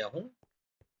हो गया हूँ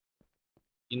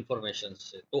इंफॉर्मेशन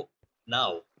से। तो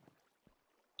now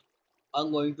I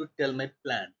am going to tell my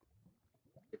plan.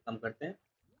 एक काम करते हैं,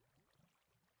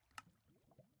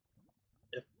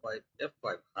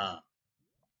 F5 हाँ।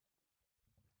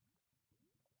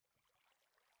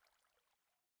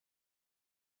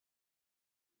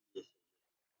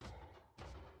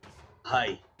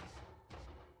 हाई,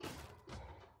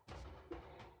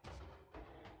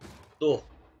 तो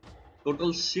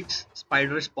total 6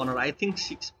 spider spawner, I think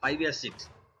 6, 5 या 6,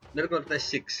 मेरे को लगता है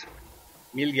 6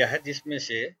 मिल गया है, जिसमें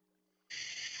से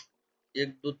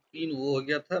 1 2 3 वो हो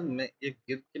गया था। मैं एक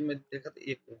गिर के मैं देखा था,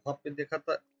 एक वहां पे देखा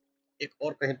था, एक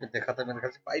और कहीं पे देखा था। मेरे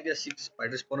ख्याल से 5 या 6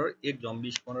 स्पाइडर स्पॉनर, एक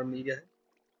जॉम्बी स्पॉनर मिल गया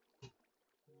है।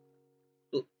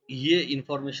 तो ये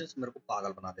इंफॉर्मेशन मेरे को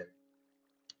पागल बना दे रहे हैं,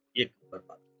 एक नंबर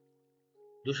बात।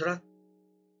 दूसरा,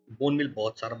 बोन मिल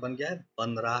बहुत सारा बन गया है,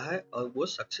 बन रहा है, और वो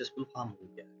सक्सेसफुल फार्म हो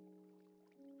गया है।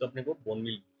 तो अपने को बोन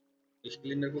मिल, इसके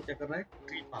लिए मेरे को क्या करना है,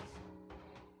 ट्री फार्म।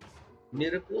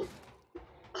 मेरे को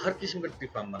हर किस्म का ट्री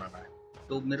फार्म बनाना है,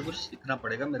 तो मेरे को सीखना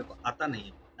पड़ेगा, मेरे को आता नहीं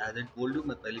है। एज आई टोल्ड यू,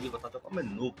 मैं पहले भी बता चुका हूँ, मैं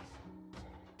नूब।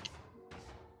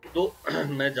 तो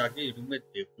मैं जाके यूट्यूब में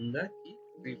देखूंगा कि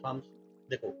ट्री फार्म,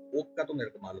 देखो ओक का तो मेरे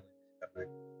को मालूम है कैसे करना है,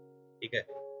 ठीक है,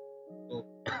 तो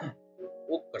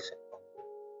ओक कर सकता हूँ।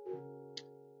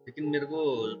 लेकिन मेरे को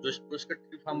जो स्प्रूस का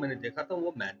ट्री फार्म मैंने देखा था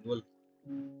वो मैनुअल,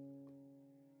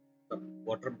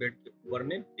 वाटर बेड के ऊपर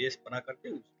में बेस बना करके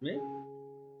उसमें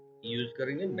यूज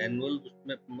करेंगे मैनुअल।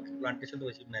 उसमें मतलब प्लांटेशन तो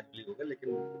वैसे मैनुअली होगा,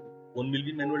 लेकिन बोन मिल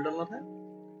भी मैनुअल डालना था,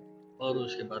 और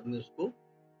उसके बाद में उसको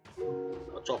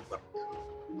चॉप करना था,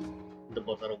 the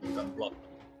butter of the block,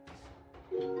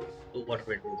 तो वाटर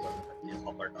बेड के ऊपर में करके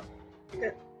हॉपर डालना, ठीक है।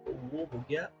 तो वो हो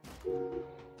गया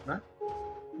ना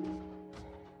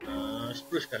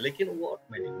स्प्रूस का। लेकिन वो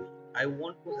automatic, I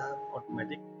want to have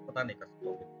automatic, पता नहीं कर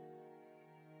सकता।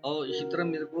 और इसी तरह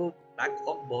मेरे को ब्लैक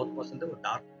हॉक बहुत पसंद है, वो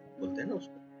डार्क बोलते हैं ना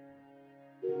उसको,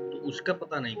 तो उसका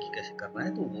पता नहीं कि कैसे करना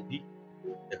है, तो वो भी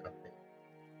देखना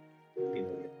पड़ेगा। 3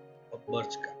 हो गया। और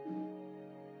बर्च का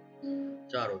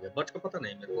 4 हो गया। बर्च का पता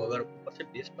नहीं मेरे को, अगर ऊपर से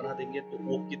बेस बना देंगे तो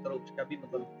ओक की तरह उसका भी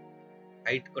मतलब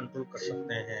हाइट कंट्रोल कर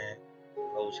सकते हैं,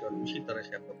 और उसके बाद उसी तरह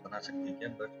से हम लोग बना सकते हैं। क्या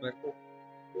बर्च मेरे को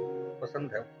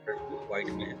पसंद है, व्हाइट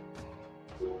में है।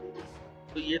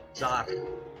 तो ये 4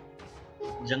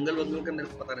 जंगल वंगल का मेरे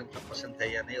को पता नहीं उतना पसंद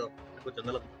है या नहीं, और मेरे को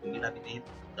जंगल मिला भी नहीं,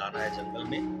 जाना है जंगल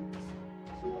में,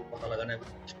 पता लगाना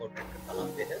है स्कॉट कहाँ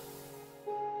पे है,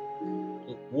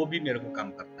 तो वो भी मेरे को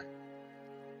काम करना है।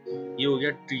 ये हो गया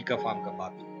ट्री का फार्म का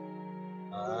बात।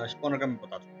 स्पॉनर का मैं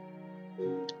बता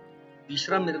दूं।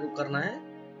 तीसरा मेरे को करना है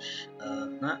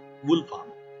ना वुल farm,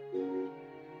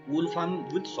 wool farm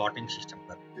with sorting system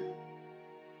करना है।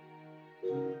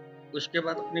 उसके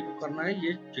बाद अपने को करना है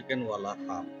ये चिकन वाला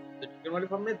फार्म। तो चिकन वाले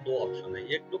फार्म में 2 ऑप्शन है।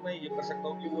 एक तो मैं ये कर सकता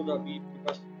हूँ कि वो जो अभी मेरे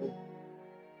पास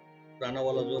पुराना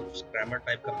वाला जो स्क्रैमर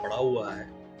टाइप का पड़ा हुआ है,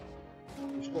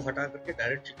 उसको हटा करके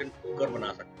डायरेक्ट चिकन कुकर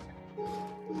बना सकते हैं।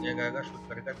 ये आएगा, शूट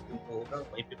करेगा, चिकन को होगा,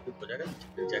 वहीं पे कुक हो जाएगा, नीचे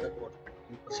गिर जाएगा, तो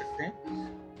ऑटोमेटिक कर सकते हैं।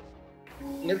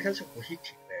 मेरे ख्याल से वही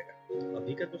ठीक रहेगा।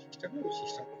 अभी का जो सिस्टम है उस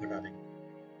सिस्टम को हटा देंगे,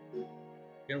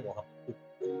 चिकन वहां पे कुक।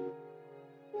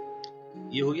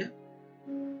 ये हो गया।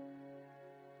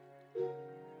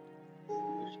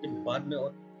 उसके बाद में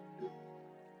और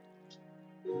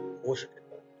हो सके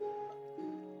तो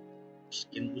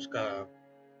स्किन उसका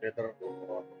लेदर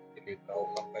के लिए काऊ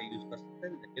का यूज कर सकते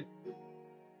हैं, लेकिन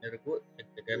मेरे को एक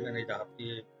जगह में नहीं, जहाँ पे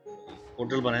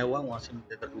होटल बनाया हुआ वहाँ से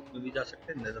लेदर रूट में भी जा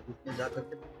सकते हैं। लेदर रूट में जा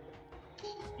करके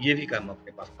ये भी काम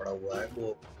अपने पास पड़ा हुआ है,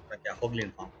 वो क्या हॉगलिन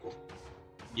फार्म को,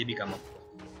 ये भी काम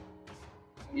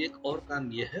अपने। एक और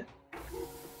काम ये है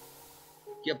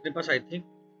कि अपने पास आई थिंक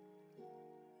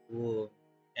वो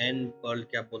एन पर्ल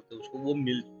क्या बोलते हैं उसको, वो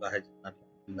मिल चुका है जितना भी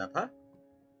मिलना था,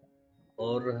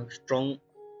 और स्ट्रॉन्ग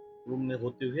रूम में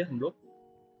होते हुए हम लोग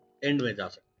एंड में जा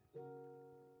सकते हैं,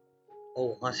 और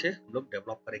वहाँ से हम लोग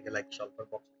डेवलप करेंगे, लाइक सल्फर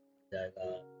बॉक्स मिल जाएगा,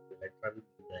 इलेक्ट्रा भी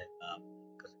मिल जाएगा,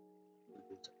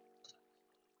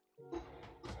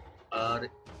 और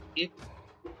एक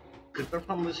क्रिपर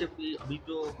फार्म में से भी अभी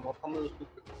जो मौका में उसको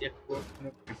एक को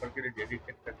क्रिपर के लिए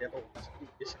डेडिकेट कर दिया, तो वहाँ से भी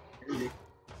ले सकते हैं, लेकिन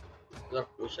अगर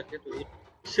हो सके तो एक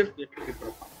सिर्फ एक क्रिपर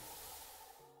फार्म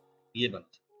ये बना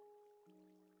सकते,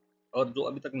 और जो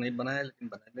अभी तक नहीं बनाया लेकिन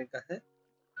बनाने का है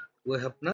वो है अपना